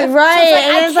 Right.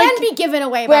 I it's can be given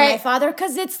away by my Right. father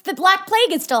because it's the Black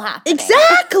Plague is still happening.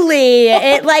 Exactly.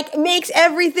 It like makes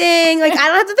everything like I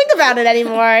don't have to think about it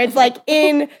anymore. It's like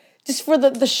in just for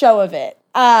the show of it.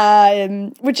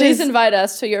 Which Please is invite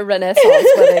us to your Renaissance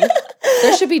wedding.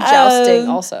 There should be jousting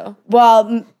also.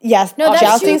 yes. No, that's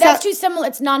jousting. that's too similar.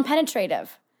 It's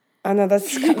non-penetrative. Oh no,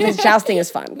 that's jousting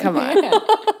is fun. Come on.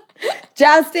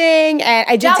 Jousting and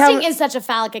I did Jousting tell is such a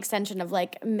phallic extension of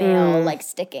like male like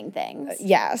sticking things.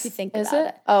 yes. If you think Is about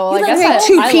it? Oh, well, You I like guess Like I-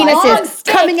 two I penises long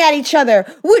stick. coming at each other.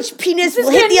 Which penis will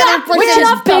hit the other which person? is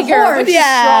not the bigger, horse. which is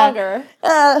Yeah. stronger.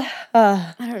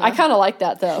 I don't know. I kind of like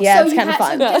that though. Yeah, So it's you kind of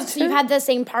had- fun. So you've had the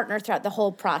same partner throughout the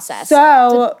whole process.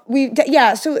 So we've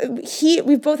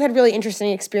both had really interesting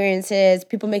experiences.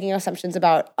 People making assumptions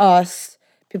about us.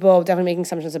 People definitely making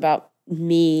assumptions about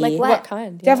me. Like what? What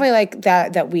kind? Yeah. Definitely like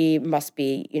that we must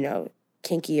be,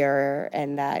 kinkier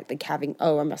and that like having,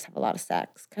 I must have a lot of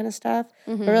sex kind of stuff.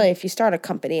 But really, if you start a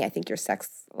company, I think your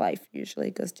sex life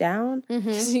usually goes down.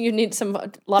 You need a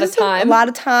lot of Just time. A lot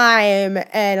of time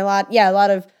and a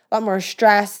lot more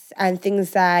stress and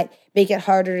things that make it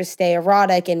harder to stay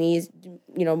erotic and you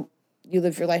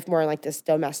live your life more in like this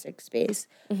domestic space.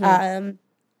 And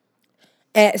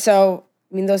so,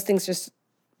 I mean, those things just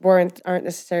aren't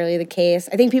necessarily the case.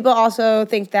 I think people also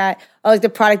think that like the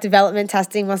product development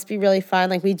testing must be really fun.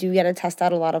 Like we do get to test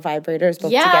out a lot of vibrators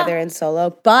both Yeah. together and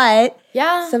solo, but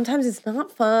Yeah. sometimes it's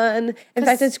not fun. In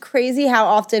fact, it's crazy how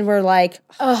often we're like,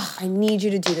 I need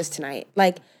you to do this tonight.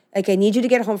 Like I need you to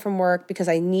get home from work because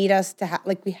I need us to have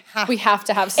We have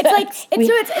to have sex. It's like it's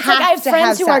like I have have to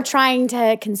friends have who are sex. trying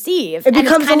to conceive. It and it's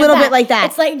becomes a kind of little bit like that.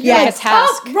 It's like Yeah. you're Like a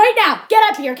task. "Talk right now. Get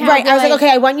up here, Cal." right. I You're was like,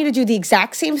 okay, I want you to do the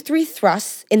exact same 3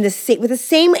 thrusts in with the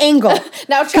same angle.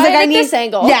 Now 'Cause, try like, it I at need- this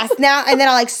angle. Yes. Now and then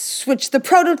I'll like switch the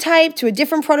prototype to a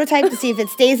different prototype to see if it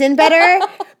stays in better.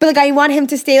 But like I want him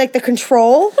to stay like the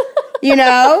control.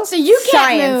 So you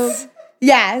can't move.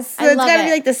 Yes. So I it's love got to be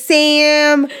it. like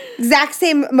the exact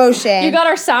same motion. You got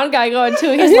our sound guy going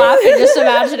too. He's laughing, just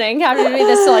imagining having to do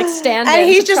this to like stand in and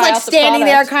he's to just try like out the standing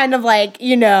there, product. kind of like,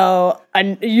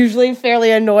 usually fairly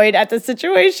annoyed at the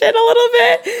situation a little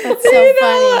bit. That's so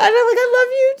funny. And I'm like, I love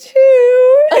you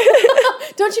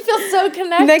too. Don't you feel so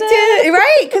connected? Connected,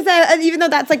 right? Because even though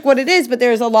that's like what it is, but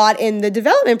there's a lot in the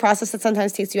development process that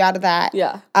sometimes takes you out of that.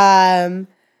 Yeah.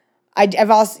 I've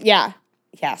also,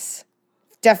 yes,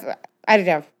 definitely. I don't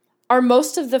know. Are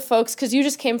most of the folks, because you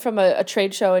just came from a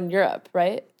trade show in Europe,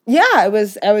 right? Yeah, I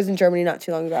was in Germany not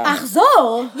too long ago. Ach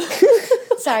so.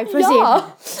 Sorry, proceed.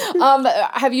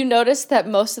 Yeah. Have you noticed that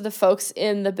most of the folks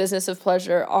in the business of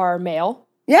pleasure are male?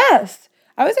 Yes.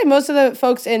 I would say most of the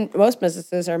folks in most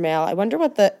businesses are male. I wonder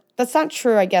that's not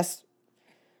true, I guess,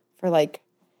 for like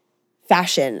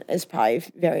fashion is probably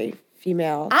very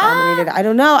female dominated. I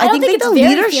don't know. I don't think the it's very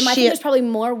leadership. female. I think there's probably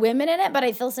more women in it, but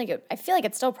I feel like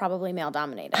it's still probably male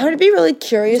dominated. I would be really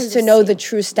curious to know the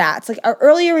true stats. Like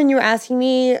earlier when you were asking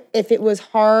me if it was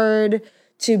hard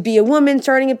to be a woman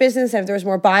starting a business and if there was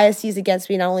more biases against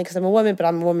me, not only because I'm a woman, but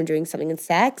I'm a woman doing something in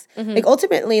sex. Like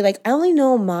ultimately, like I only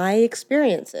know my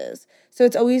experiences. So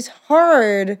it's always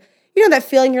hard. You know that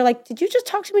feeling you're like, did you just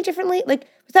talk to me differently? Like,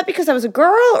 was that because I was a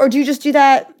girl or do you just do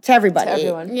that to everybody? To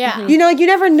everyone. Yeah. You know, like you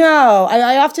never know.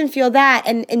 I often feel that.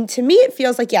 And to me, it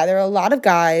feels like, there are a lot of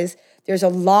guys. There's a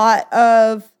lot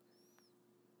of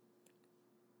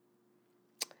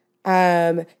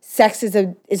sex is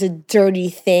a dirty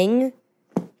thing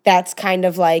that's kind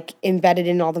of like embedded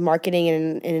in all the marketing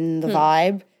and in the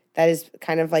vibe. That is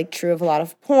kind of like true of a lot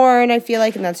of porn, I feel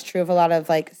like, and that's true of a lot of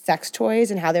like sex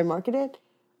toys and how they're marketed.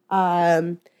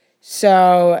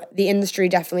 So the industry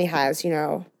definitely has,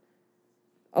 a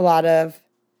lot of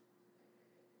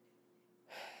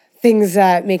things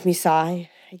that make me sigh,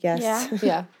 I guess. Yeah.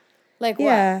 Yeah. Like what?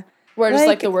 Yeah. Where does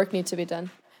like the work need to be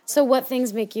done? So what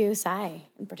things make you sigh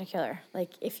in particular?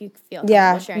 Like if you feel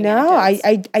comfortable sharing no,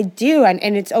 anecdotes. I do,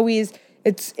 and it's always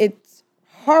it's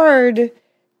hard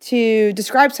to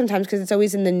describe sometimes because it's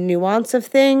always in the nuance of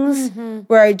things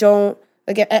where I don't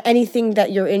like anything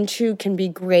that you're into can be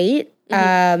great.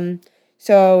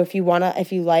 So if you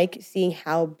like seeing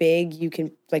how big you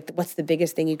can, like what's the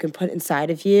biggest thing you can put inside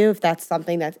of you, if that's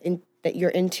something that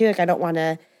you're into, like I don't want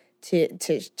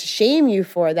to shame you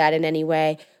for that in any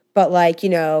way, but like,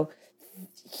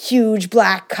 huge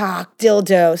black cock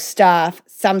dildo stuff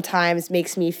sometimes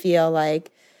makes me feel like,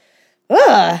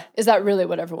 ugh. Is that really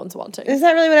what everyone's wanting? Is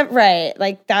that really right?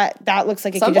 Like that looks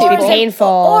like it Some could just be people. painful.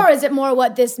 Or is it more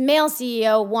what this male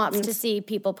CEO wants to see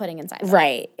people putting inside them?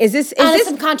 Right. Is this On a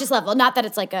subconscious level, not that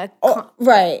it's like a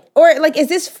right? Or like, is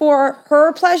this for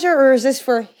her pleasure or is this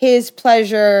for his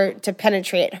pleasure to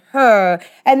penetrate her?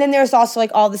 And then there's also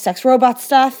like all the sex robot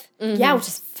stuff, yeah, which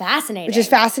is fascinating. which is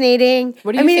fascinating.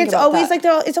 What do you think it's about always that?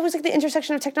 it's always like the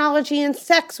intersection of technology and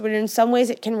sex, where in some ways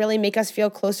it can really make us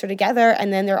feel closer together,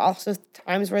 and then there are also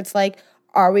times where it's like,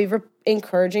 are we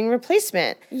encouraging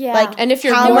replacement? Yeah. Like, And if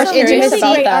you're how more much There was a curious really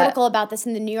about great that- article about this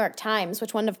in the New York Times,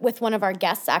 with one of our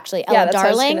guests, actually, Yeah, Ella that's what I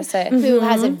was Darling, gonna say. who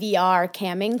has a VR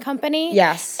camming company.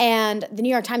 Yes. And the New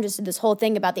York Times just did this whole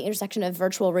thing about the intersection of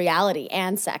virtual reality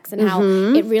and sex and how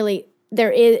it really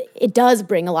it does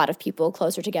bring a lot of people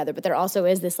closer together, but there also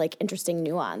is this like interesting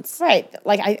nuance. Right.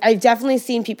 Like I've definitely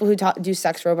seen people who do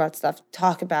sex robot stuff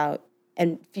talk about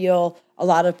and feel a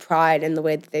lot of pride in the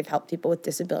way that they've helped people with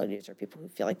disabilities or people who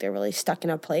feel like they're really stuck in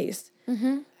a place.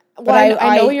 Well,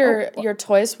 I know your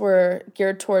toys were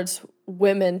geared towards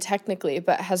women technically,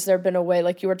 but has there been a way,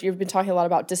 like you've been talking a lot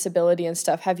about disability and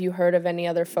stuff, have you heard of any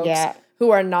other folks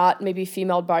who are not maybe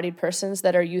female-bodied persons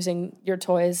that are using your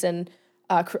toys in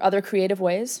other creative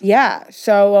ways? Yeah.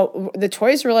 So the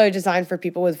toys are really designed for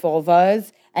people with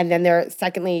vulvas, and then they're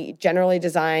secondly generally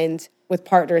designed with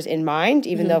partners in mind,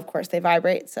 even though of course they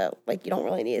vibrate. So like you don't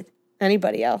really need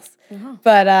anybody else.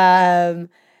 But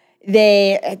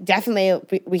they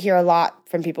definitely, we hear a lot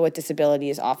from people with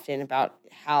disabilities often about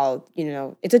how,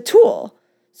 it's a tool.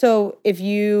 So if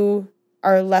you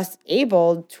are less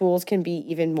able, tools can be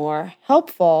even more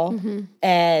helpful.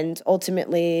 And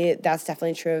ultimately, that's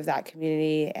definitely true of that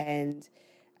community. And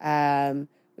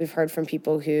we've heard from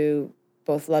people who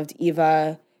both loved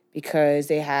Eva because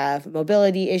they have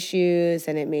mobility issues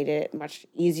and it made it much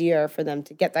easier for them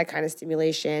to get that kind of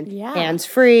stimulation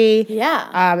hands-free. Yeah.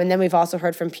 And then we've also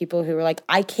heard from people who were like,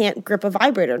 I can't grip a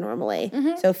vibrator normally.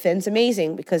 So Finn's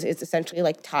amazing because it's essentially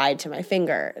like tied to my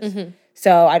fingers.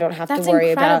 so I don't have That's to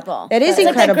worry incredible. about. It is It's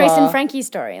incredible. like that Grace and Frankie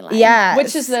storyline. Yeah,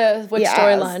 Which is which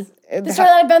storyline? The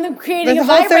storyline about them creating The a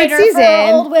whole third vibrator for season.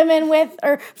 old women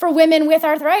for women with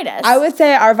arthritis. I would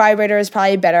say our vibrator is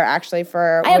probably better actually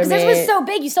for because women. theirs was so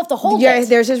big, you still have to hold Yeah, it.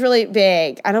 theirs is really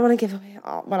big. I don't want to give away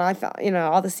what I thought,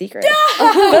 all the secrets.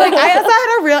 But like, I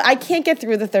also had I can't get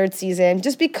through the third season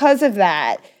just because of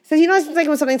that. So it's like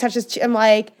when something touches, I'm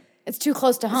like, It's too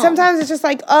close to home. sometimes it's just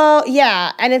like, oh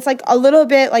yeah, and it's like a little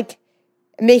bit like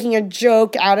making a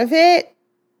joke out of it,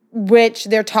 which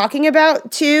they're talking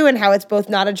about too, and how it's both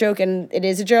not a joke and it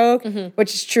is a joke,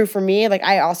 which is true for me. Like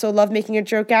I also love making a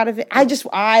joke out of it.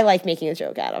 I like making a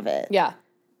joke out of it. Yeah.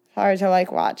 Hard to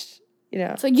like watch,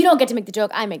 So you don't get to make the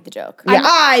joke, I make the joke. Yeah,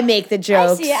 I make the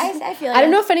jokes. I see it. I feel it. I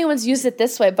don't know if anyone's used it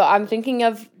this way, but I'm thinking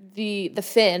of the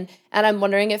fin, and I'm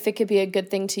wondering if it could be a good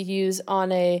thing to use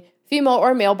on a female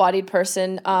or male-bodied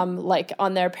person, like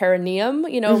on their perineum,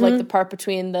 like the part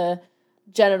between the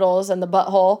genitals and the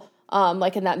butthole,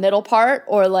 like in that middle part,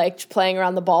 or like playing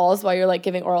around the balls while you're like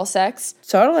giving oral sex.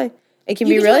 Totally. It can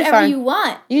You be can really do whatever fun. you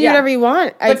want. You can do whatever you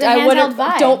want. It's a handheld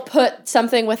vibe. Don't put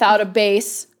something without a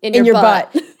base in in your your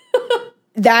butt.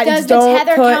 That Does the don't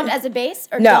tether put, count as a base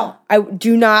or No, I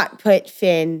do not put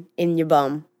fin in your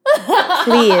bum.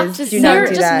 Please do not do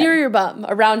just that. near your bum,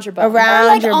 around your bum, Around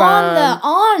like your on bum.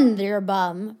 on your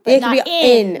bum, but It not can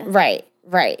be in.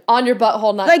 Right. on your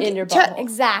butthole, not Like, in your te- butthole.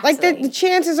 Exactly. Like the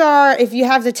chances are, if you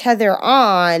have the tether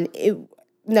on,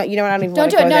 no, you know what? I don't even Don't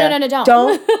want do to it. go No, there. no, no, don't.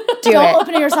 Don't do Don't it.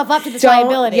 open yourself up to this Don't-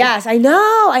 liability. Yes, I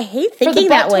know. I hate For the thinking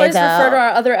butt that way toys, refer to though. our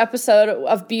other episode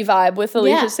of B Vibe with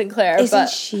Alicia Yeah. Sinclair. Isn't but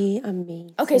she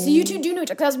amazing? Okay, so you two do know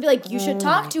each other. Because I was be like, you should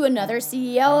talk to another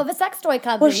CEO of a sex toy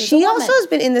company. Well, who's a she woman. also has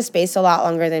been in the space a lot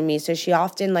longer than me, so she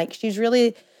often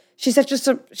she's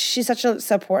such a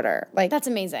supporter. Like That's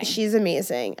amazing. She's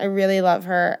amazing. I really love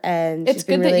her, and it's she's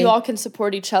been good that really, you all can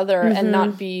support each other and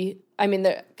not be. I mean,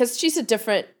 because she's a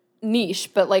different niche,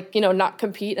 but not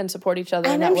compete and support each other.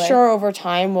 in And that I'm way. sure over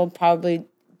time we'll probably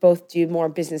both do more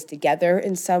business together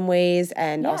in some ways,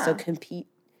 and also compete.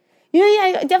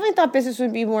 I definitely thought business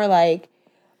would be more like.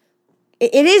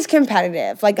 It is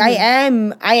competitive. Like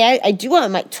I do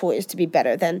want my toys to be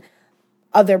better than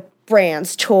other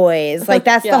brands' toys. Like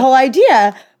that's the whole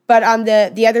idea. But on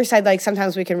the other side, like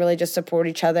sometimes we can really just support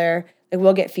each other. Like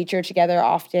we'll get featured together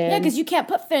often. Yeah, because you can't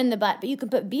put fin in the butt, but you can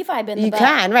put B-Vibe in the you butt.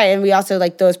 can, right? And we also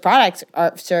like those products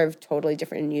serve totally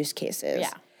different use cases.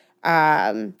 Yeah.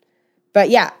 But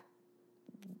yeah,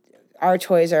 our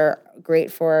toys are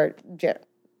great for.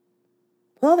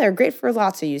 Well, they're great for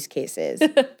lots of use cases.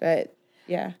 But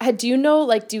yeah. Do you know?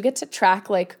 Do you get to track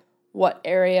what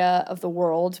area of the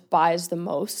world buys the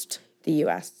most? The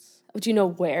U.S. Do you know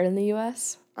where in the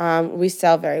U.S.? We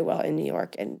sell very well in New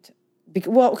York and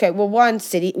one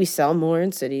city we sell more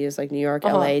in cities like New York,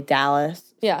 LA,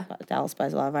 Dallas. Yeah. Dallas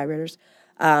buys a lot of vibrators.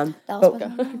 Go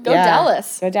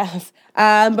Dallas. Go Dallas.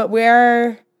 But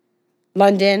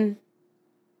London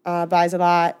buys a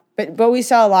lot, but we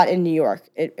sell a lot in New York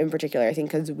in particular. I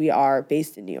think because we are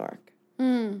based in New York.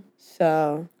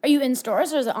 So Are you in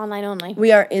stores or is it online only?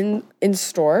 we are in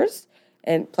stores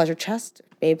and Pleasure Chest,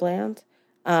 Babeland.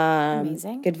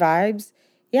 Amazing. Good Vibes.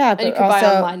 Yeah, but you can buy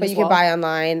online but as you can well. buy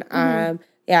online.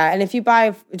 Yeah, and if you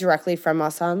buy directly from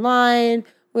us online,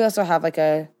 we also have like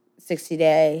a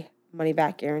 60-day money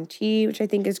back guarantee, which I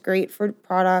think is great for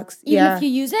products. Even if you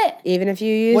use it? Even if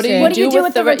you use What do it. you What do you do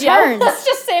with the Yeah, returns? that's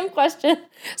just same question.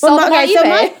 Well, Sell them on so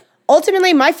eBay.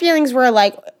 ultimately my feelings were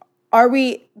like, are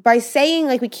we, by saying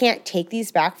like we can't take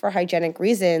these back for hygienic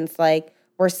reasons, like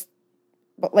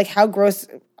like how gross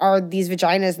are these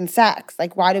vaginas and sex?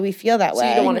 Like why do we feel that way? So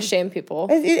you don't want to shame people.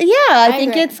 Yeah, I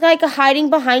think agree. it's like a hiding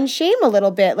behind shame a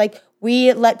little bit. Like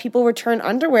we let people return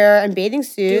underwear and bathing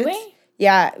suits. Do we?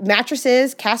 Yeah,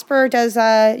 mattresses. Casper does.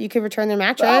 You could return their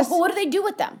mattress. Oh, but what do they do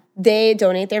with them? They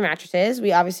donate their mattresses.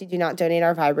 We obviously do not donate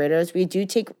our vibrators. We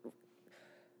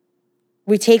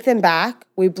take them back.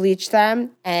 We bleach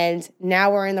them, and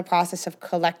now we're in the process of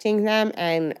collecting them,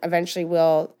 and eventually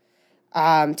we'll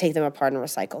take them apart and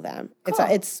recycle them. Cool.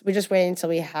 We're just waiting until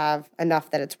we have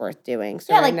enough that it's worth doing.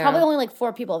 So Yeah, right now, probably only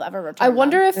 4 people have ever returned I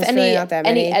wonder if There's any really not that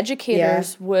many.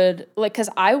 educators would because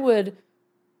I mean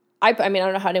I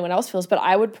don't know how anyone else feels, but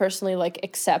I would personally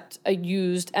accept a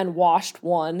used and washed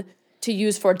one to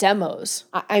use for demos.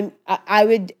 I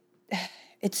would.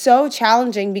 It's so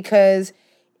challenging because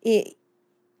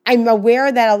I'm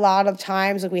aware that a lot of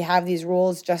times we have these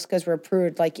rules just because we're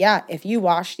prude. If you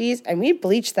wash these and we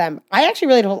bleach them, I actually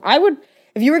really don't. I would,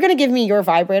 if you were going to give me your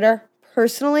vibrator,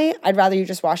 personally, I'd rather you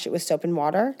just wash it with soap and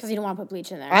water. because you don't want to put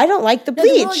bleach in there. I don't like the No, the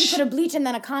rule is bleach. you put a bleach and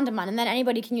then a condom on, and then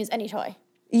anybody can use any toy.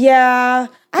 Yeah.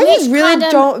 I Bleach, just really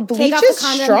condom, don't. take Bleach off the is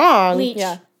condom, strong. bleach.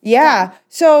 Yeah. Yeah.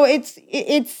 So it's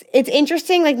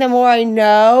interesting. Like the more I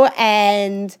know,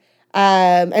 and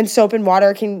soap and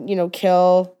water can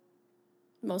kill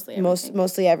Mostly everything.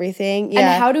 mostly everything. Yeah.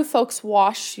 And how do folks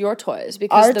wash your toys?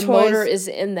 Because Our the toys- motor is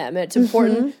in them. It's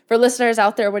important for listeners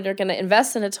out there when you're going to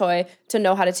invest in a toy to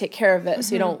know how to take care of it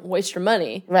so you don't waste your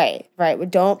money. Right. We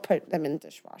don't put them in the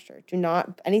dishwasher. Do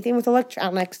not anything with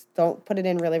electronics. Don't put it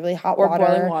in really, really hot Or water.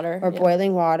 boiling water, Or yeah.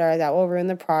 boiling water. That will ruin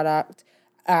the product.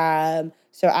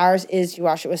 So ours is you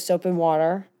wash it with soap and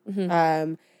water.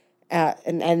 And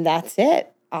that's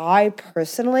it. I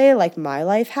personally, like, my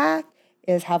life hack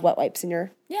is have wet wipes in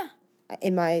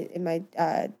my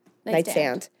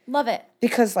nightstand. Love it.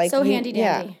 Because like So handy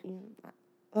dandy.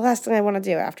 The last thing I want to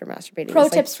do after masturbating Pro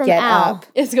is tips from get Al. up.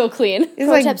 It's go clean. It's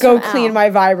like tips go from clean Al. my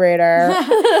vibrator.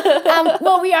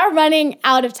 Well, we are running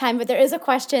out of time, but there is a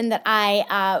question that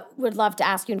I would love to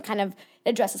ask you and kind of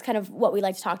addresses kind of what we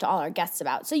like to talk to all our guests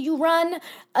about. So you run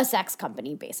a sex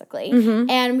company, basically.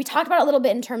 And we talked about it a little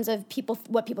bit in terms of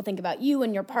what people think about you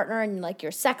and your partner and like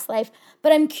your sex life.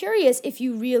 But I'm curious if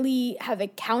you really have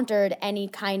encountered any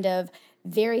kind of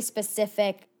very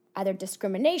specific either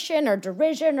discrimination or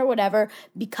derision or whatever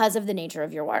because of the nature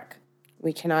of your work.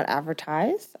 We cannot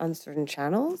advertise on certain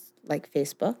channels like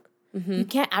Facebook. You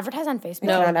can't advertise on Facebook. We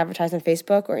cannot advertise on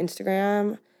Facebook or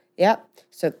Instagram. Yep.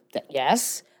 So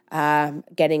yes,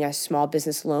 getting a small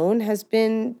business loan has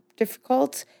been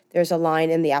difficult. There's a line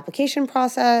in the application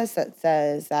process that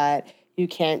says that you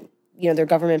can't, they're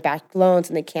government-backed loans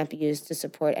and they can't be used to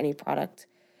support any product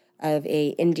of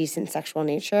a indecent sexual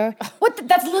nature. What?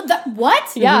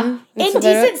 What? Yeah.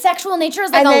 Indecent sexual nature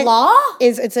is like a law?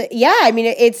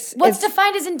 What's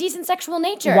defined as indecent sexual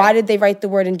nature? Why did they write the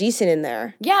word indecent in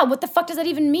there? Yeah, what the fuck does that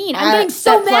even mean? I'm getting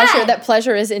so mad. That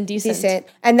pleasure is indecent. Decent.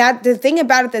 And the thing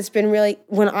about it that's been really,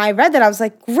 when I read that, I was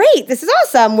like, great, this is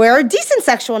awesome. We're a decent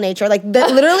sexual nature. Like,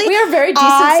 literally. We are a very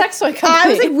decent sex toy company. I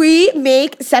was like, we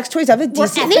make sex toys of a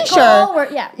decent ethical,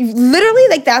 nature. Literally,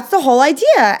 like, that's the whole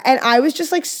idea. And I was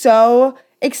just like so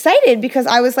excited because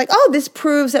I was like, oh, this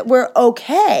proves that we're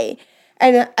okay.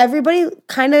 And everybody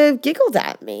kind of giggled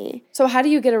at me. So how do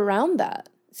you get around that?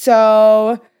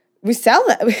 So we sell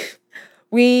it.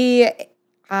 We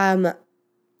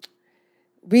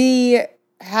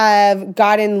have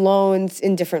gotten loans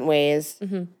in different ways.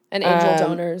 And angel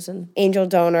donors and Angel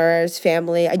donors,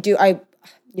 family.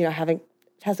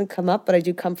 Hasn't come up, but I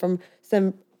do come from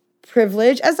some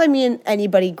privilege, as I mean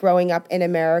anybody growing up in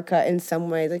America in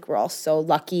some way. Like, we're all so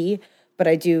lucky, but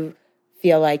I do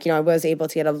feel like, I was able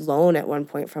to get a loan at one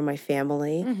point from my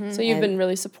family. so you've been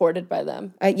really supported by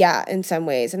them. Yeah, in some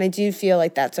ways. And I do feel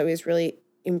like that's always really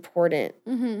important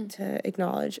to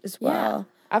acknowledge as well.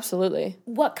 Absolutely.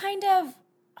 What kind of,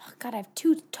 I have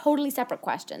two totally separate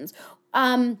questions.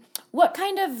 What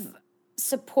kind of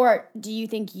support do you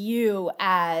think you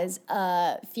as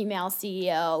a female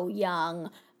CEO,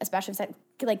 young, especially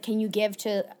like, can you give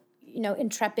to,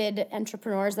 intrepid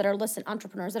entrepreneurs that are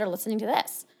listening to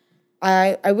this?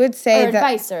 I would say or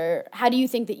advice, or how do you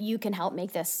think that you can help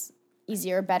make this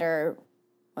easier, better,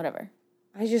 whatever?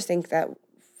 I just think that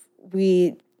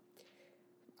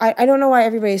I don't know why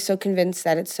everybody's so convinced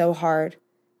that it's so hard.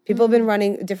 People have been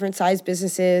running different size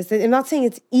businesses. I'm not saying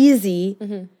it's easy,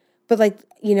 but like,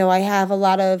 I have a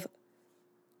lot of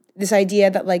this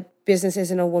idea that like business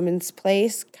isn't a woman's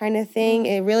place kind of thing.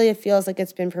 It really feels like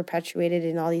it's been perpetuated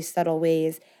in all these subtle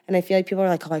ways. And I feel like people are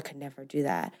like, oh, I could never do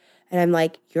that. And I'm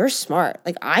like, you're smart.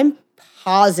 Like, I'm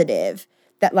positive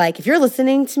that, like, if you're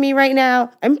listening to me right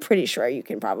now, I'm pretty sure you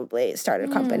can probably start a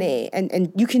company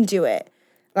and you can do it.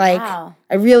 Like, Wow.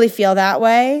 I really feel that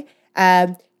way.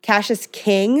 Cash is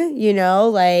king,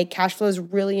 like, cash flow is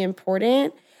really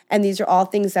important. And these are all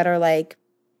things that are, like,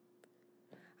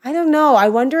 I don't know. I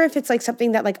wonder if it's, like,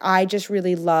 something that, like, I just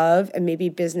really love and maybe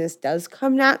business does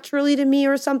come naturally to me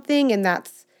or something. And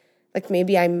that's, like,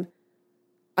 maybe I'm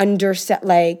underset,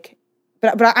 like...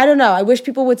 But I don't know. I wish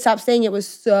people would stop saying it was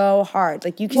so hard.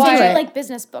 Like, you can do You it. like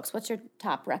business books. What's your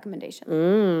top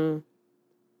recommendation?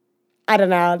 I don't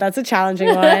know. That's a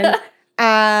challenging one.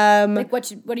 Like, what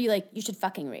do you like? You should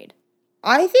fucking read.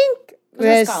 I think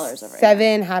Those are scholars over here.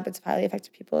 7 Habits of Highly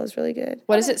Effective People is really good.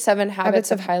 What is it? 7 Habits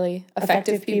of Highly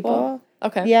Effective People?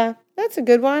 Okay. Yeah, that's a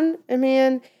good one. I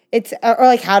mean, it's or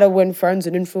like How to Win Friends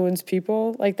and Influence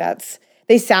People. Like,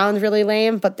 they sound really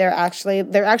lame, but they're actually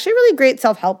really great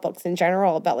self-help books in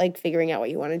general about like figuring out what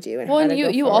you want to do and how to go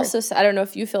you forward. also, I don't know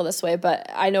if you feel this way, but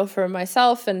I know for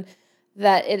myself and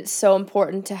that it's so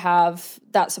important to have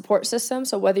that support system.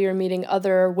 So whether you're meeting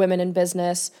other women in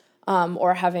business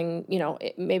or having,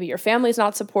 maybe your family's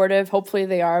not supportive. Hopefully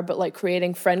they are, but like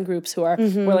creating friend groups who are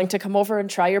willing to come over and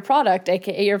try your product,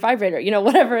 aka your vibrator,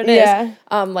 whatever it is.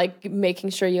 Like making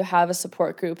sure you have a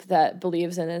support group that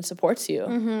believes in and supports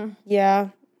you. Yeah.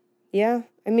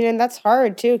 I mean, and that's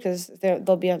hard too, because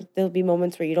there'll be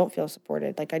moments where you don't feel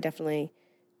supported. Like I definitely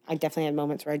had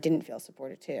moments where I didn't feel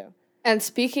supported too. And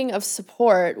speaking of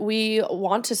support, we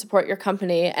want to support your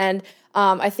company. And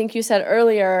I think you said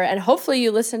earlier, and hopefully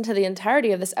you listened to the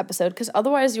entirety of this episode, because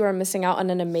otherwise you are missing out on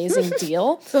an amazing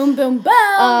deal. Boom, boom,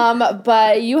 boom.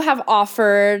 But you have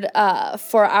offered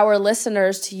for our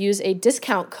listeners to use a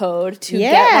discount code to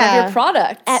get one of your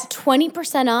products. At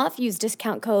 20% off, use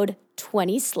discount code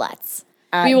 20sluts.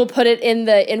 We will put it in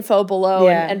the info below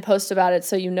and post about it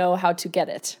so you know how to get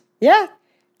it. Yeah.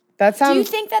 That sounds... Do you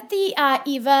think that the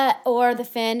Eva or the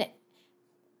Finn,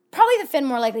 probably the Finn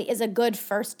more likely, is a good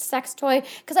first sex toy?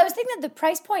 Because I was thinking that the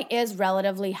price point is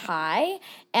relatively high.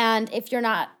 And if you're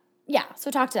not... Yeah,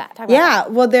 so talk to that.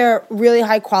 Well, they're really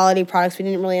high quality products. We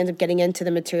didn't really end up getting into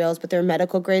the materials, but they're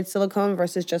medical grade silicone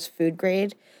versus just food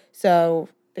grade. So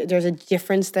there's a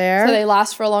difference there. So they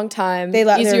last for a long time.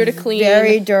 Easier to clean.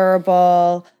 Very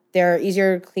durable. They're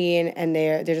easier to clean, and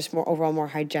they're just more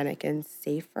hygienic and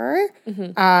safer.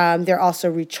 They're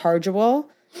also rechargeable.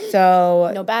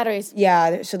 So no batteries.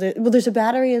 Yeah. So there's a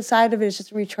battery inside of it. It's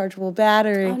just a rechargeable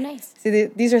battery. Oh, nice. See,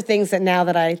 these are things that now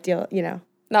that I deal,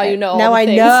 Now you know. Now I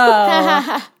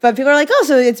know. But people are like, oh,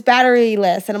 so it's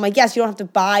batteryless. And I'm like, yes, you don't have to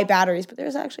buy batteries, but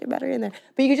there's actually a battery in there.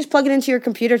 But you can just plug it into your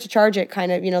computer to charge it,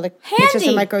 kind of, it's just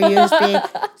a micro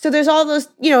USB. So there's all those,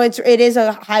 it is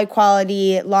a high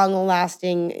quality, long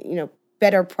lasting,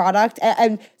 better product.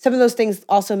 And some of those things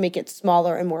also make it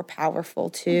smaller and more powerful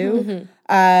too.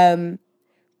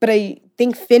 But I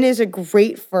think Finn is a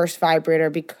great first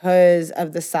vibrator because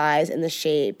of the size and the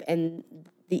shape and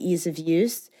the ease of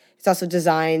use. It's also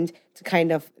designed to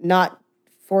kind of not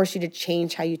force you to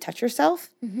change how you touch yourself.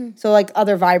 So like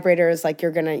other vibrators, like you're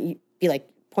going to be like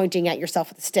pointing at yourself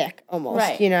with a stick almost,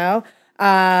 right.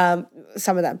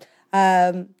 Some of them.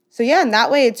 So yeah, in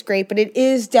that way it's great, but it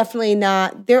is definitely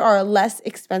not, there are less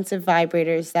expensive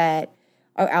vibrators that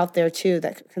are out there too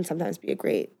that can sometimes be a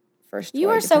great first You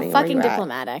toy, are so depending on where fucking you're at.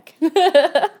 diplomatic.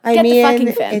 I mean, the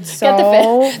fucking Finn. it's Get the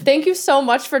so... Finn. Thank you so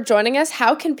much for joining us.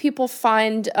 How can people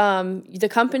find the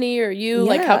company or you?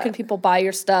 Like, how can people buy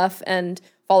your stuff and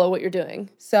follow what you're doing?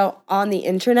 So on the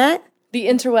internet. The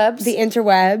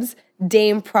interwebs.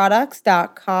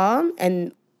 DameProducts.com,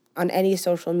 and on any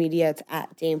social media, it's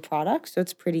at Dame Products, so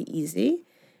it's pretty easy.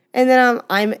 And then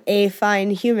I'm a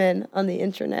fine human on the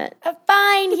internet. A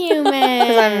fine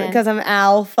human. Because I'm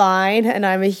Al Fine, and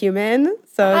I'm a human.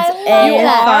 So it's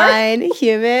that. fine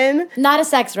human. Not a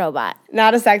sex robot.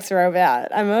 Not a sex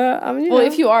robot. Well,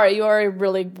 if you are a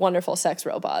really wonderful sex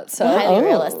robot. So highly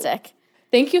realistic.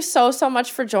 Thank you so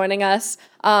much for joining us.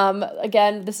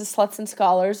 Again, this is Sluts and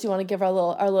Scholars. You want to give our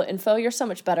little info? You're so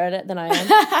much better at it than I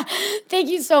am. Thank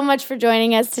you so much for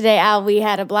joining us today, Al. We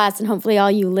had a blast, and hopefully all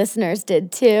you listeners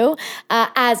did too.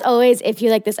 As always, if you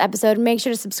like this episode, make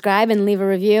sure to subscribe and leave a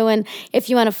review. And if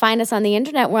you want to find us on the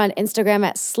internet, we're on Instagram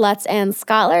at Sluts and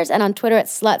Scholars and on Twitter at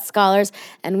Slut Scholars.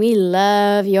 And we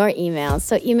love your emails.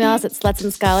 So email us at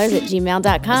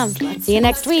slutsandscholars@gmail.com. See you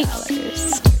next week.